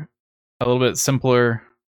cheaper, a little bit simpler,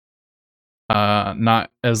 not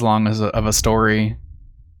as long as of a story,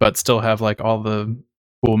 but still have like all the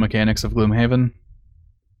cool mechanics of Gloomhaven.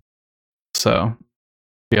 So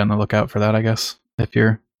be on the lookout for that, I guess, if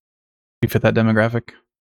you fit that demographic.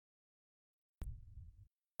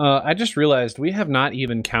 I just realized we have not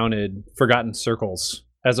even counted Forgotten Circles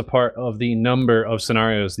as a part of the number of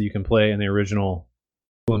scenarios that you can play in the original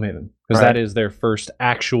Gloomhaven. Because Right. that is their first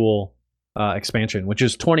actual expansion, which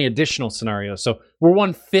is 20 additional scenarios. So we're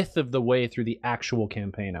 1/5 of the way through the actual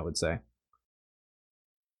campaign, I would say.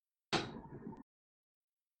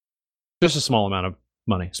 Just a small amount of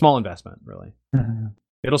money. Small investment, really.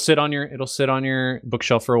 It'll sit on your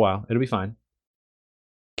bookshelf for a while. It'll be fine.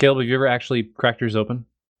 Caleb, have you ever actually cracked yours open?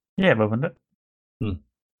 Yeah, I've opened it.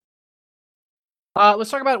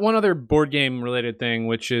 Let's talk about one other board game related thing,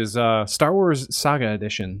 which is Star Wars Saga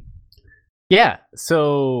Edition. Yeah.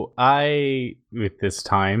 So with this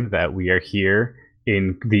time that we are here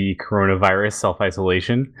in the coronavirus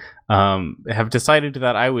self-isolation, have decided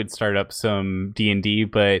that I would start up some D&D,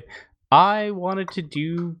 but I wanted to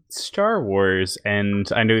do Star Wars, and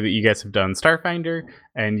I know that you guys have done Starfinder,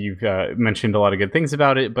 and you've mentioned a lot of good things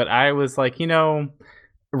about it, but I was like,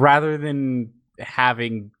 rather than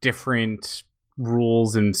having different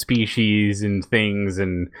rules and species and things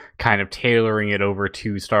and kind of tailoring it over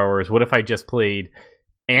to Star Wars, what if I just played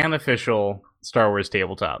an official Star Wars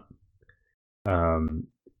tabletop.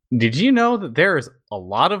 Did you know that there's a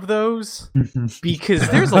lot of those? Because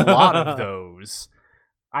there's a lot of those.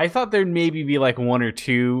 I thought there'd maybe be like one or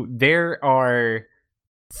two. There are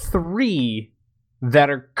 3 that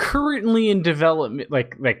are currently in development,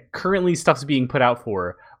 like currently stuff's being put out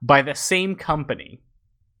for by the same company.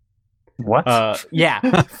 What? Yeah.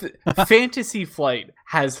 Fantasy Flight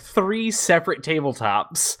has 3 separate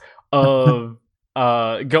tabletops of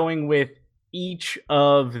going with each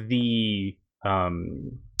of the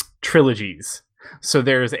trilogies. So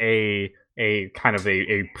there's a kind of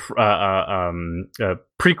a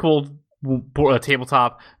prequel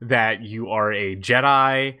tabletop that you are a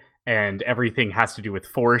Jedi and everything has to do with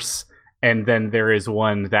Force. And then there is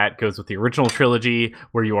one that goes with the original trilogy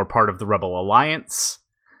where you are part of the Rebel Alliance.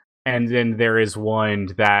 And then there is one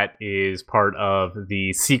that is part of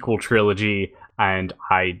the sequel trilogy, and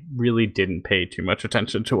I really didn't pay too much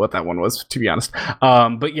attention to what that one was, to be honest.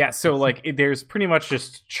 But yeah, so like there's pretty much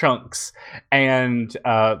just chunks. And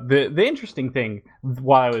the interesting thing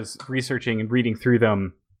while I was researching and reading through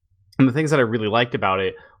them, and the things that I really liked about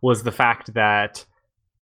it was the fact that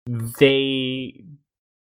they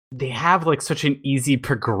have like such an easy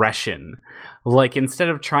progression. Like instead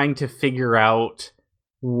of trying to figure out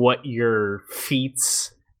what your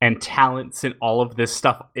feats and talents and all of this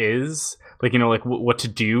stuff is, like, you know, like what to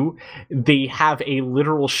do, they have a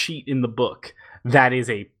literal sheet in the book that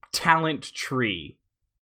is a talent tree,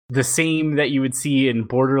 the same that you would see in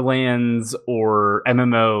Borderlands or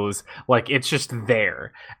MMOs. Like it's just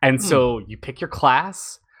there. And so you pick your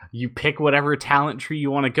class, you pick whatever talent tree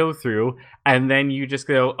you want to go through, and then you just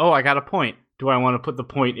go, oh, I got a point. Do I want to put the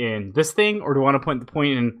point in this thing, or do I want to put the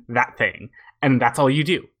point in that thing? And that's all you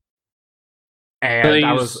do. And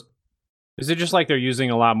is it just like they're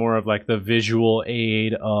using a lot more of like the visual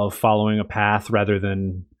aid of following a path rather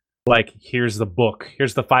than like, here's the book,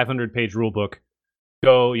 here's the 500-page rule book,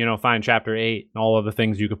 go, you know, find chapter 8 and all of the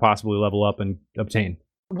things you could possibly level up and obtain?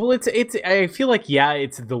 Well, it's I feel like, yeah,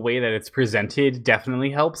 it's the way that it's presented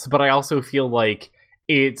definitely helps, but I also feel like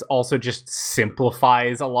it also just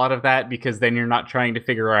simplifies a lot of that, because then you're not trying to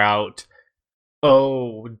figure out,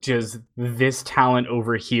 oh, does this talent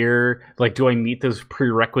over here, like, do I meet those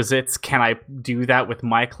prerequisites? Can I do that with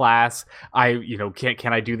my class?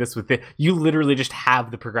 Can I do this with it? You literally just have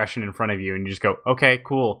the progression in front of you, and you just go, okay,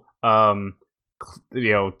 cool.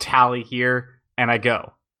 Tally here, and I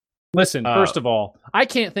go. Listen, first of all, I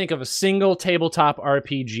can't think of a single tabletop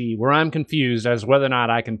RPG where I'm confused as whether or not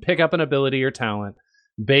I can pick up an ability or talent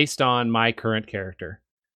based on my current character.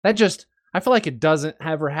 I feel like it doesn't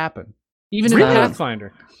ever happen. Even in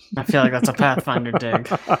Pathfinder. I feel like that's a Pathfinder dig.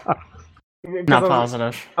 Not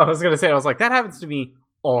positive. I was going to say, I was like, that happens to me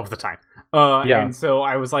all of the time. And so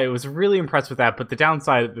I was really impressed with that. But the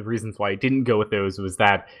downside, the reasons why I didn't go with those was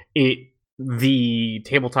that the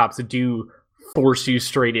tabletops do force you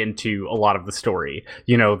straight into a lot of the story.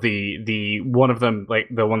 You know, the one of them, like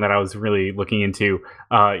the one that I was really looking into,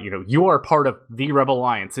 you are part of the Rebel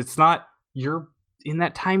Alliance. It's not you're in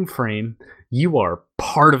that time frame. You are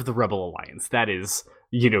part of the Rebel Alliance. That is,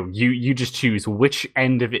 you just choose which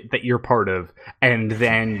end of it that you're part of, and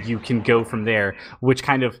then you can go from there, which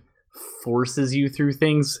kind of forces you through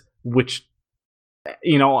things, which,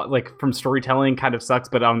 like from storytelling kind of sucks,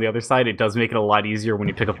 but on the other side, it does make it a lot easier when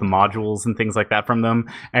you pick up the modules and things like that from them,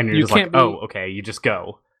 and you're just like, oh, okay, you just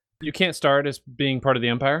go. You can't start as being part of the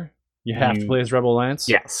Empire. You have to play as Rebel Alliance.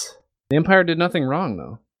 Yes. The Empire did nothing wrong,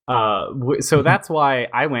 though. So that's why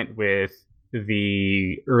I went with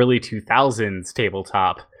the early 2000s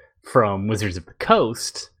tabletop from Wizards of the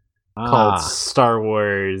Coast called Star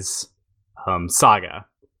Wars Saga.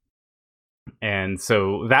 And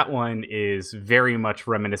so that one is very much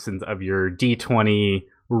reminiscent of your D20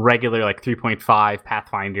 regular, like 3.5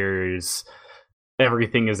 Pathfinders.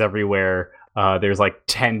 Everything is everywhere. There's like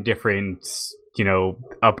 10 different,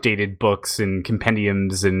 updated books and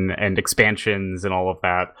compendiums and expansions and all of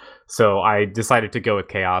that. So I decided to go with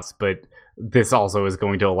Chaos, but this also is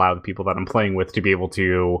going to allow the people that I'm playing with to be able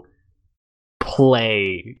to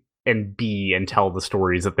play and be and tell the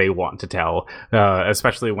stories that they want to tell.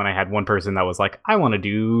 Especially when I had one person that was like, I want to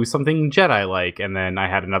do something Jedi-like, and then I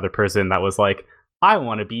had another person that was like, I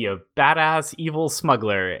want to be a badass evil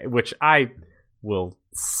smuggler, which I will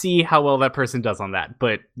see how well that person does on that.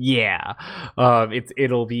 But yeah,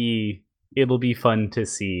 it'll be fun to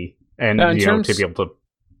see and to be able to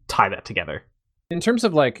tie that together. In terms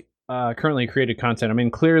of like currently created content, I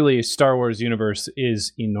mean, clearly Star Wars universe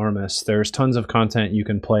is enormous. There's tons of content you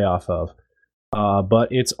can play off of, but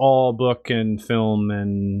it's all book and film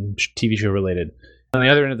and TV show related. On the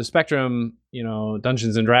other end of the spectrum,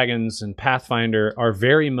 Dungeons and Dragons and Pathfinder are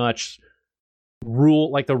very much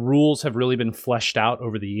the rules have really been fleshed out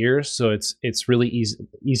over the years, so it's really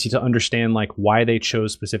easy to understand like why they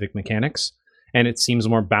chose specific mechanics, and it seems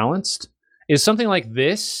more balanced. Is something like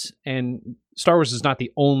this, and Star Wars is not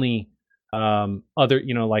the only other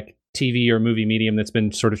like TV or movie medium that's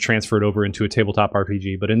been sort of transferred over into a tabletop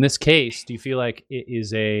RPG, but in this case, do you feel like it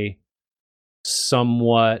is a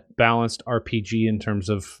somewhat balanced RPG in terms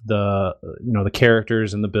of the the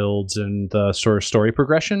characters and the builds and the sort of story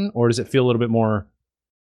progression, or does it feel a little bit more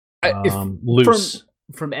loose?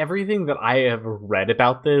 From everything that I have read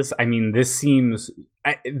about this, I mean, this is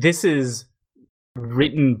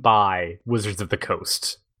written by Wizards of the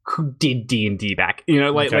Coast, who did D&D back,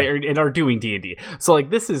 and are doing D&D. So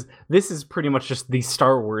like this is pretty much just the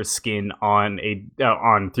Star Wars skin on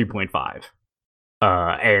 3.5,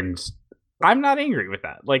 and I'm not angry with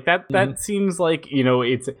that. Like that seems like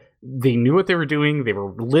they knew what they were doing. They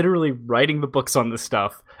were literally writing the books on this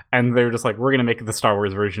stuff, and they're just like, we're gonna make the Star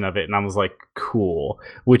Wars version of it. And I was like, cool.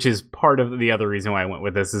 Which is part of the other reason why I went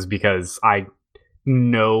with this, is because I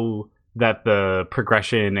know that the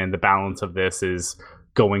progression and the balance of this is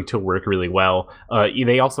going to work really well.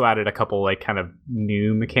 They also added a couple like kind of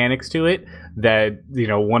new mechanics to it that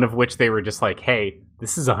one of which they were just like, hey,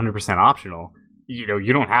 this is 100% optional. You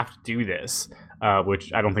don't have to do this,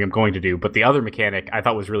 which I don't think I'm going to do. But the other mechanic I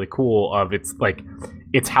thought was really cool.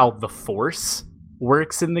 It's how the Force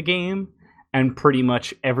works in the game, and pretty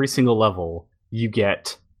much every single level you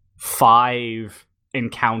get 5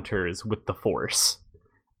 encounters with the Force,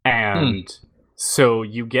 and so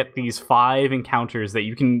you get these 5 encounters that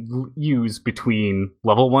you can use between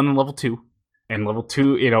level 1 and level 2. And level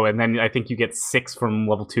 2, and then I think you get 6 from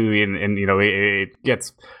level 2, and you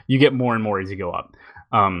get more and more as you go up.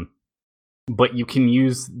 But you can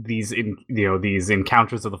use these these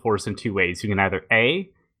encounters of the Force in 2 ways. You can either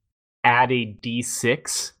add a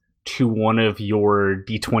D6 to one of your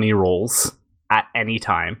D20 rolls at any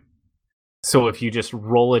time. So if you just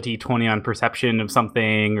roll a D20 on perception of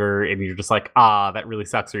something, and you're just like, that really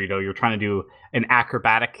sucks, or you're trying to do an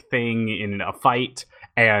acrobatic thing in a fight,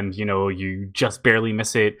 and you just barely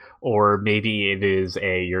miss it, or maybe it is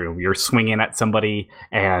you're swinging at somebody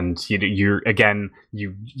and you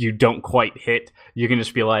don't quite hit, you can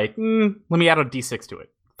just be like, let me add a D6 to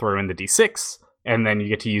it, throw in the D6, and then you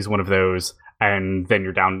get to use one of those, and then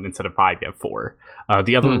you're down, instead of 5 you have 4.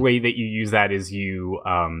 The other way that you use that is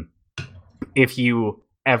if you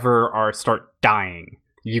ever start dying,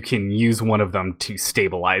 you can use one of them to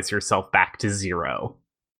stabilize yourself back to 0.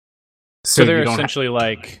 So they're essentially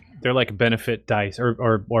they're like benefit dice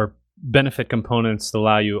or benefit components that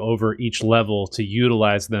allow you over each level to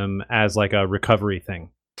utilize them as like a recovery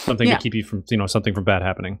thing, something to keep you from something from bad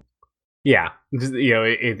happening. Yeah,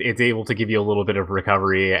 it's able to give you a little bit of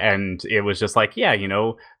recovery, and it was just like,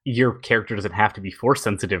 your character doesn't have to be Force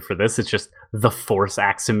sensitive for this. It's just the Force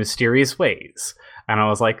acts in mysterious ways, and I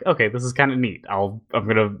was like, okay, this is kind of neat. I'm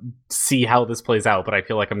gonna see how this plays out, but I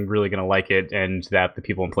feel like I'm really gonna like it, and that the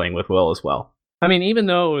people I'm playing with will as well. I mean, even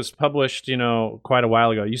though it was published, quite a while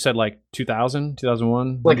ago, you said like 2000,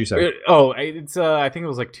 2001? What did you say? It's I think it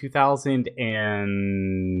was like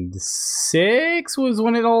 2006 was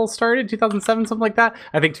when it all started, 2007, something like that.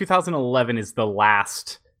 I think 2011 is the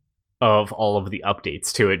last of all of the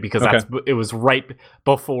updates to it, because it was right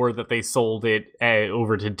before that they sold it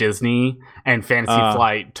over to Disney, and Fantasy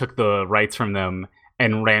Flight took the rights from them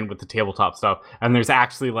and ran with the tabletop stuff. And there's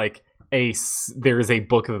actually like there is a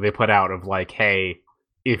book that they put out of like, hey,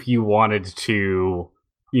 if you wanted to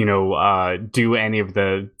do any of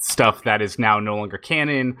the stuff that is now no longer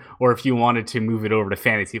canon, or if you wanted to move it over to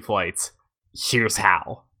Fantasy Flights, here's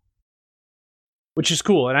how. Which is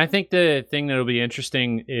cool. And I think the thing that'll be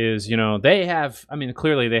interesting is, they have,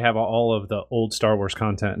 clearly they have all of the old Star Wars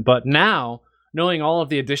content, but now knowing all of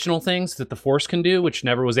the additional things that the Force can do, which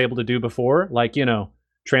never was able to do before, like,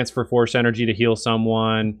 transfer Force energy to heal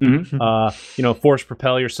someone, Force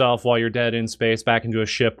propel yourself while you're dead in space back into a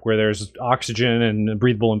ship where there's oxygen and a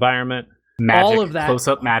breathable environment. Magic, all of that,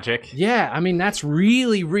 close-up magic. Yeah, that's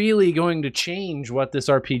really, really going to change what this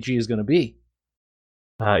RPG is going to be.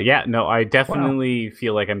 I definitely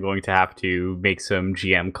feel like I'm going to have to make some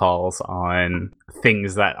GM calls on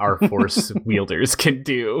things that our Force wielders can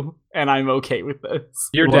do, and I'm okay with this.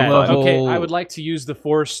 You're dead. Okay, I would like to use the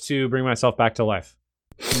Force to bring myself back to life.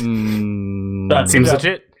 That seems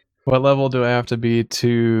legit. What level do I have to be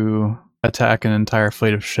to attack an entire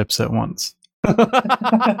fleet of ships at once?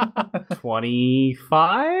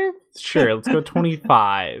 25? Sure, let's go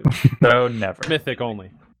 25. No, never. Mythic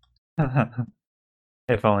only.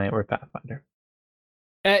 If only it were Pathfinder.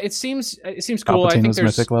 It seems cool. I think Palpatine's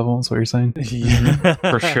there's mythic level. Is what you're saying?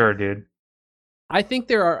 For sure, dude. I think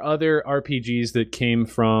there are other RPGs that came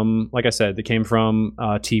from, like I said,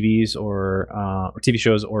 TVs or TV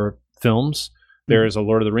shows or films. There is a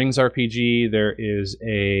Lord of the Rings RPG. There is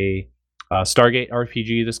a Stargate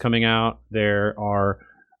RPG that's coming out.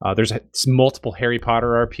 There's multiple Harry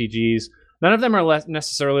Potter RPGs. None of them are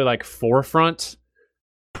necessarily like forefront,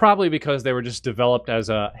 probably because they were just developed as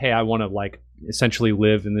hey, I want to like essentially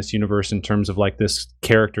live in this universe in terms of like this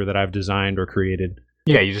character that I've designed or created.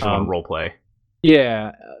 Yeah, you just want to role play.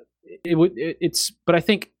 Yeah, but I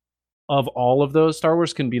think of all of those, Star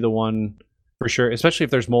Wars can be the one for sure, especially if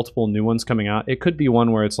there's multiple new ones coming out. It could be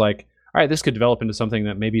one where it's like, all right, this could develop into something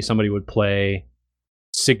that maybe somebody would play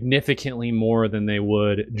significantly more than they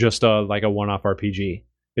would just like a one-off RPG.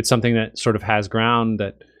 It's something that sort of has ground,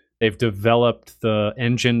 that they've developed the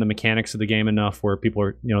engine, the mechanics of the game enough where people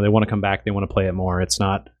are, they want to come back, they want to play it more. It's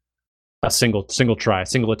not a single try,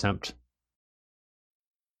 single attempt.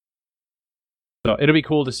 So it'll be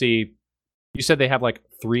cool to see. You said they have like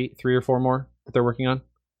three or four more that they're working on?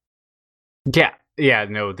 Yeah,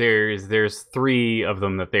 no, there's 3 of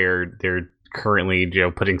them that they're currently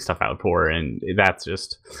putting stuff out for, and that's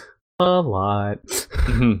just a lot.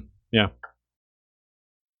 Yeah.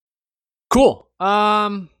 Cool.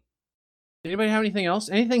 Anybody have anything else?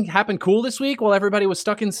 Anything happened cool this week while everybody was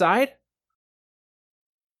stuck inside?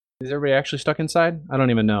 Is everybody actually stuck inside? I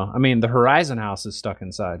don't even know. I mean, the Horizon House is stuck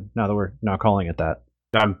inside. Now that we're not calling it that.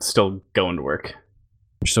 I'm still going to work.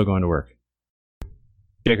 You're still going to work.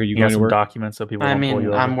 Jake, are you You going got to some work? documents so people I don't pull mean,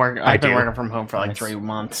 you over. I've been do. working from home for like Nice. 3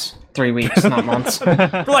 months. 3 weeks, not months.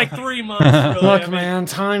 For like 3 months. Really. Look, man,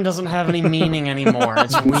 time doesn't have any meaning anymore.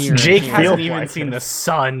 It's weird. Jake Feels hasn't like even it. seen the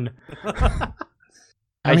sun. I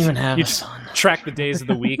don't even have you a son. Track the days of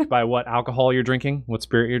the week by what alcohol you're drinking, what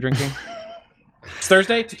spirit you're drinking. It's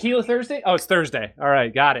Thursday? Tequila Thursday? Oh, it's Thursday. All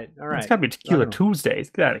right, got it. All right. It's got to be Tequila Oh.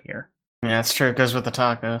 Tuesdays. Get out of here. Yeah, that's true. It goes with the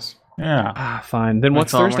tacos. Yeah. Fine. Then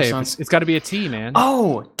what's That's all more Thursday? sense. It's got to be a tea, man.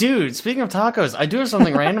 Oh, dude, speaking of tacos, I do have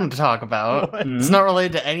something random to talk about. It's not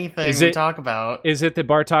related to anything Is we it- talk about. Is it that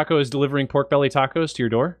Bar Taco is delivering pork belly tacos to your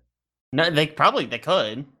door? No, they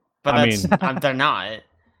could, but I they're not.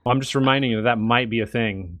 Well, I'm just reminding you that might be a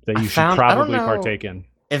thing that you should I don't probably know partake in.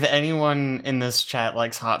 If anyone in this chat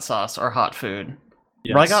likes hot sauce or hot food,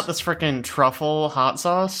 Yes. but I got this freaking truffle hot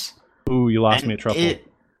sauce. Ooh, you lost and me at truffle. It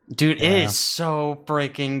is so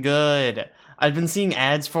freaking good. I've been seeing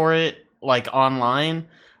ads for it like online,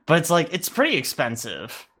 but it's pretty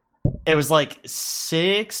expensive. It was like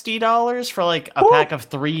 $60 for like a pack of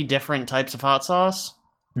 3 different types of hot sauce.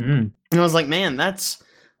 Mm. And I was like, man, that's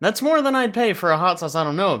more than I'd pay for a hot sauce I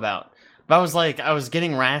don't know about. But I was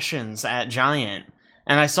getting rations at Giant,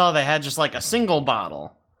 and I saw they had just like a single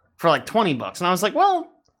bottle for like $20, and I was like,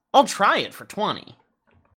 well, I'll try it for 20.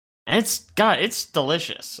 And it's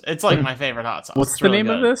delicious. It's like my favorite hot sauce. What's It's the really name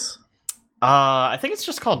of good. this? I think it's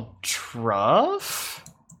just called Truff.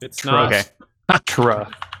 It's not. Okay.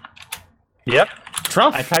 Truff. Yep.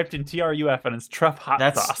 Truff. I typed in TRUF and it's Truff hot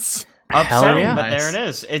That's- sauce. Upsetting, yeah. but there it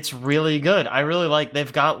is. It's really good. I really like.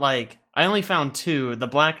 They've got like I only found 2: the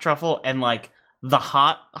black truffle and like the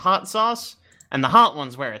hot sauce. And the hot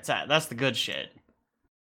one's where it's at. That's the good shit.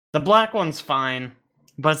 The black one's fine,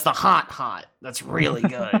 but it's the hot that's really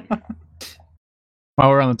good. While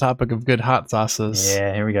we're on the topic of good hot sauces,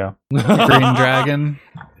 Yeah, here we go. Green Dragon.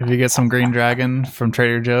 If you get some Green Dragon from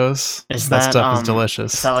Trader Joe's, Is that that, stuff is Is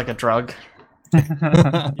delicious. that like a drug?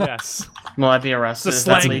 Yes. Will I be arrested? It's a Is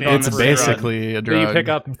that slang legal name in It's this for a drug. country? basically a That drug. you pick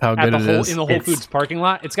up how at good the it whole is. in the Whole It's- Foods parking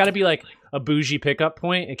lot. It's got to be like a bougie pickup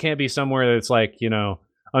point. It can't be somewhere that's like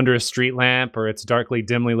under a street lamp or it's darkly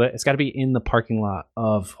dimly lit. It's got to be in the parking lot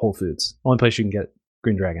of Whole Foods. Only place you can get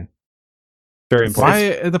Green Dragon. Very important.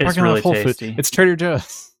 Why the parking lot really of Whole Foods? tasty. It's Trader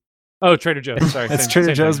Joe's. Oh, Trader Joe's. Sorry, It's same- Trader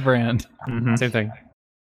same Joe's thing. brand. Mhm. Same thing.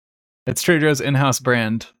 It's Trader Joe's in-house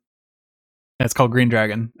brand. And it's called Green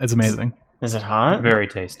Dragon. It's amazing. Is it hot? Very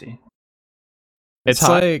tasty. It's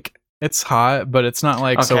hot. like it's hot, but it's not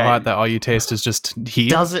like so Okay. hot that all you taste is just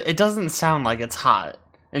heat. It doesn't sound like it's hot.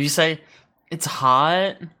 If you say it's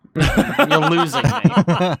hot, you're losing me.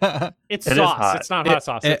 It's It is sauce. hot. It's not hot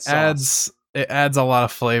sauce. It It's sauce. adds a lot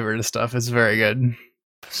of flavor to stuff. It's very good.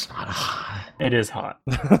 It's not hot. It is hot.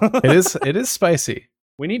 It is spicy.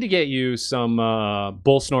 We need to get you some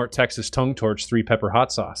Bull Snort Texas Tongue Torch 3-pepper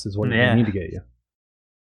hot sauce. Is what Yeah. we need to get you.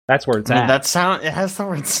 That's where it's I mean, at. it has the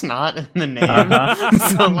word snot in the name. Uh-huh.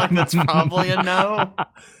 So like that's probably a no.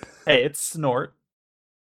 Hey, it's Snort.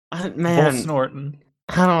 Bull Man, snorting.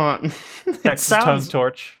 I don't. It Texas tongue sounds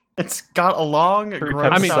torch. It's got a long,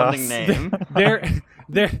 gross sounding name.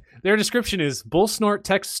 Their description is bull snort,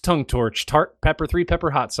 Texas tongue torch, tart pepper,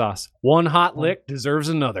 3-pepper hot sauce. One hot lick deserves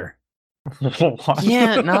another.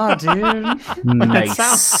 Yeah, nah, dude. Nice.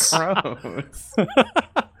 That sounds gross.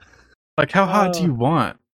 Like, how hot do you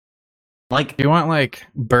want? Like, Do you want, like,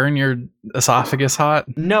 burn your esophagus hot?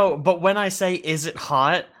 no, but when I say, is it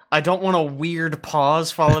hot? I don't want a weird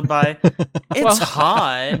pause followed by, it's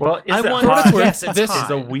hot. Well, is I it want, hot? yes, it's This hot.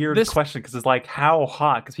 is a weird This- question because it's like how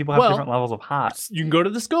hot? Because people have different levels of hot. You can go to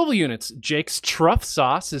the Scoville units. Jake's truff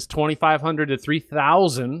sauce is 2,500 to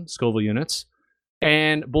 3,000 Scoville units.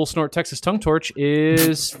 And Bull Snort Texas Tongue Torch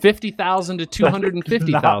is 50,000 to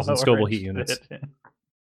 250,000 Scoville heat units.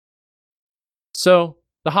 So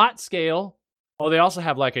the hot scale, they also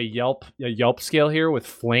have like a Yelp scale here with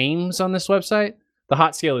flames on this website. The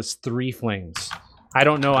hot scale is 3 flames. I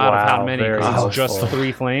don't know out of how many, very because it's just helpful.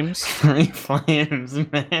 3 flames. 3 flames,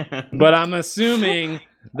 man. But I'm assuming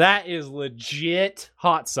that is legit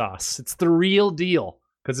hot sauce. It's the real deal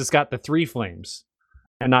because it's got the 3 flames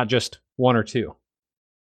and not just 1 or 2.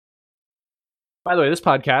 By the way, this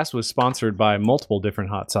podcast was sponsored by multiple different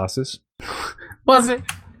hot sauces. Was it?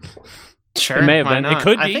 Sure, It may have why been. It not?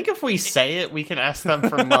 could I be. think if we say it, we can ask them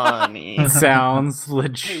for money. Sounds Hey,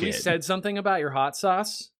 legit. we said something about your hot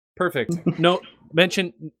sauce. Perfect. No,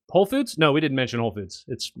 mention Whole Foods? No, we didn't mention Whole Foods.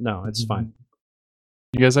 It's fine.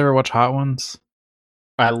 You guys ever watch Hot Ones?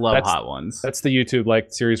 I love That's- hot ones. That's the YouTube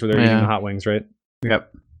like series where they're eating the hot wings, right?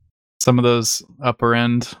 Yep. Some of those upper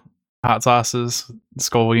end hot sauces,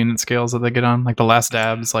 Scoville unit scales that they get on, like the last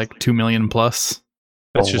dab's like 2 million plus.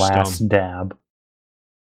 That's The just last dumb. dab.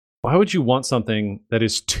 Why would you want something that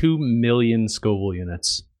is 2 million Scoville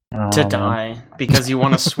units? To die because you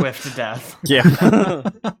want a swift death. Yeah.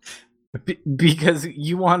 Because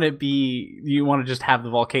you want to just have the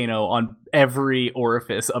volcano on every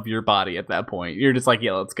orifice of your body at that point. You're just like,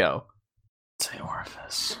 yeah, let's go. Say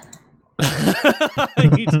orifice.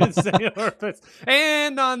 He did say orifice.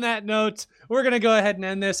 And on that note, we're going to go ahead and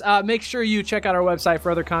end this. Make sure you check out our website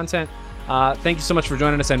for other content. Thank you so much for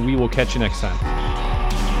joining us, and we will catch you next time.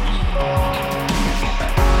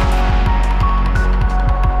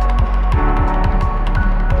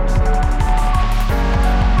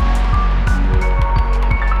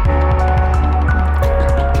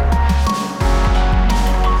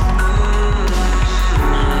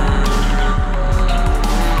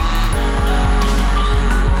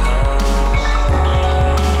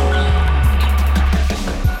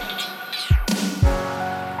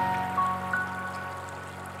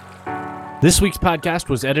 This week's podcast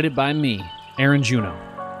was edited by me, Aaron Juno.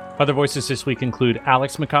 Other voices this week include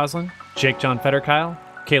Alex McCausland, Jake John Fetterkyle,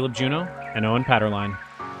 Caleb Juno, and Owen Patterline.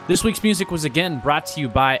 This week's music was again brought to you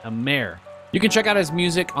by Amer. You can check out his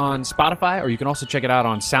music on Spotify, or you can also check it out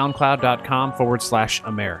on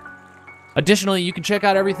soundcloud.com/Amer. Additionally, you can check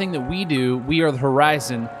out everything that we do, We Are the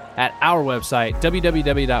Horizon, at our website,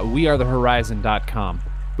 www.wearethehorizon.com.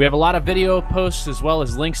 We have a lot of video posts as well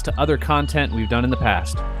as links to other content we've done in the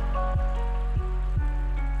past.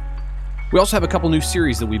 We also have a couple new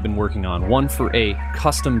series that we've been working on, one for a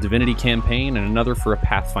custom Divinity campaign and another for a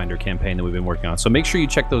Pathfinder campaign that we've been working on. So make sure you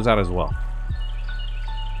check those out as well.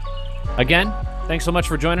 Again, thanks so much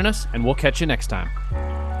for joining us, and we'll catch you next time.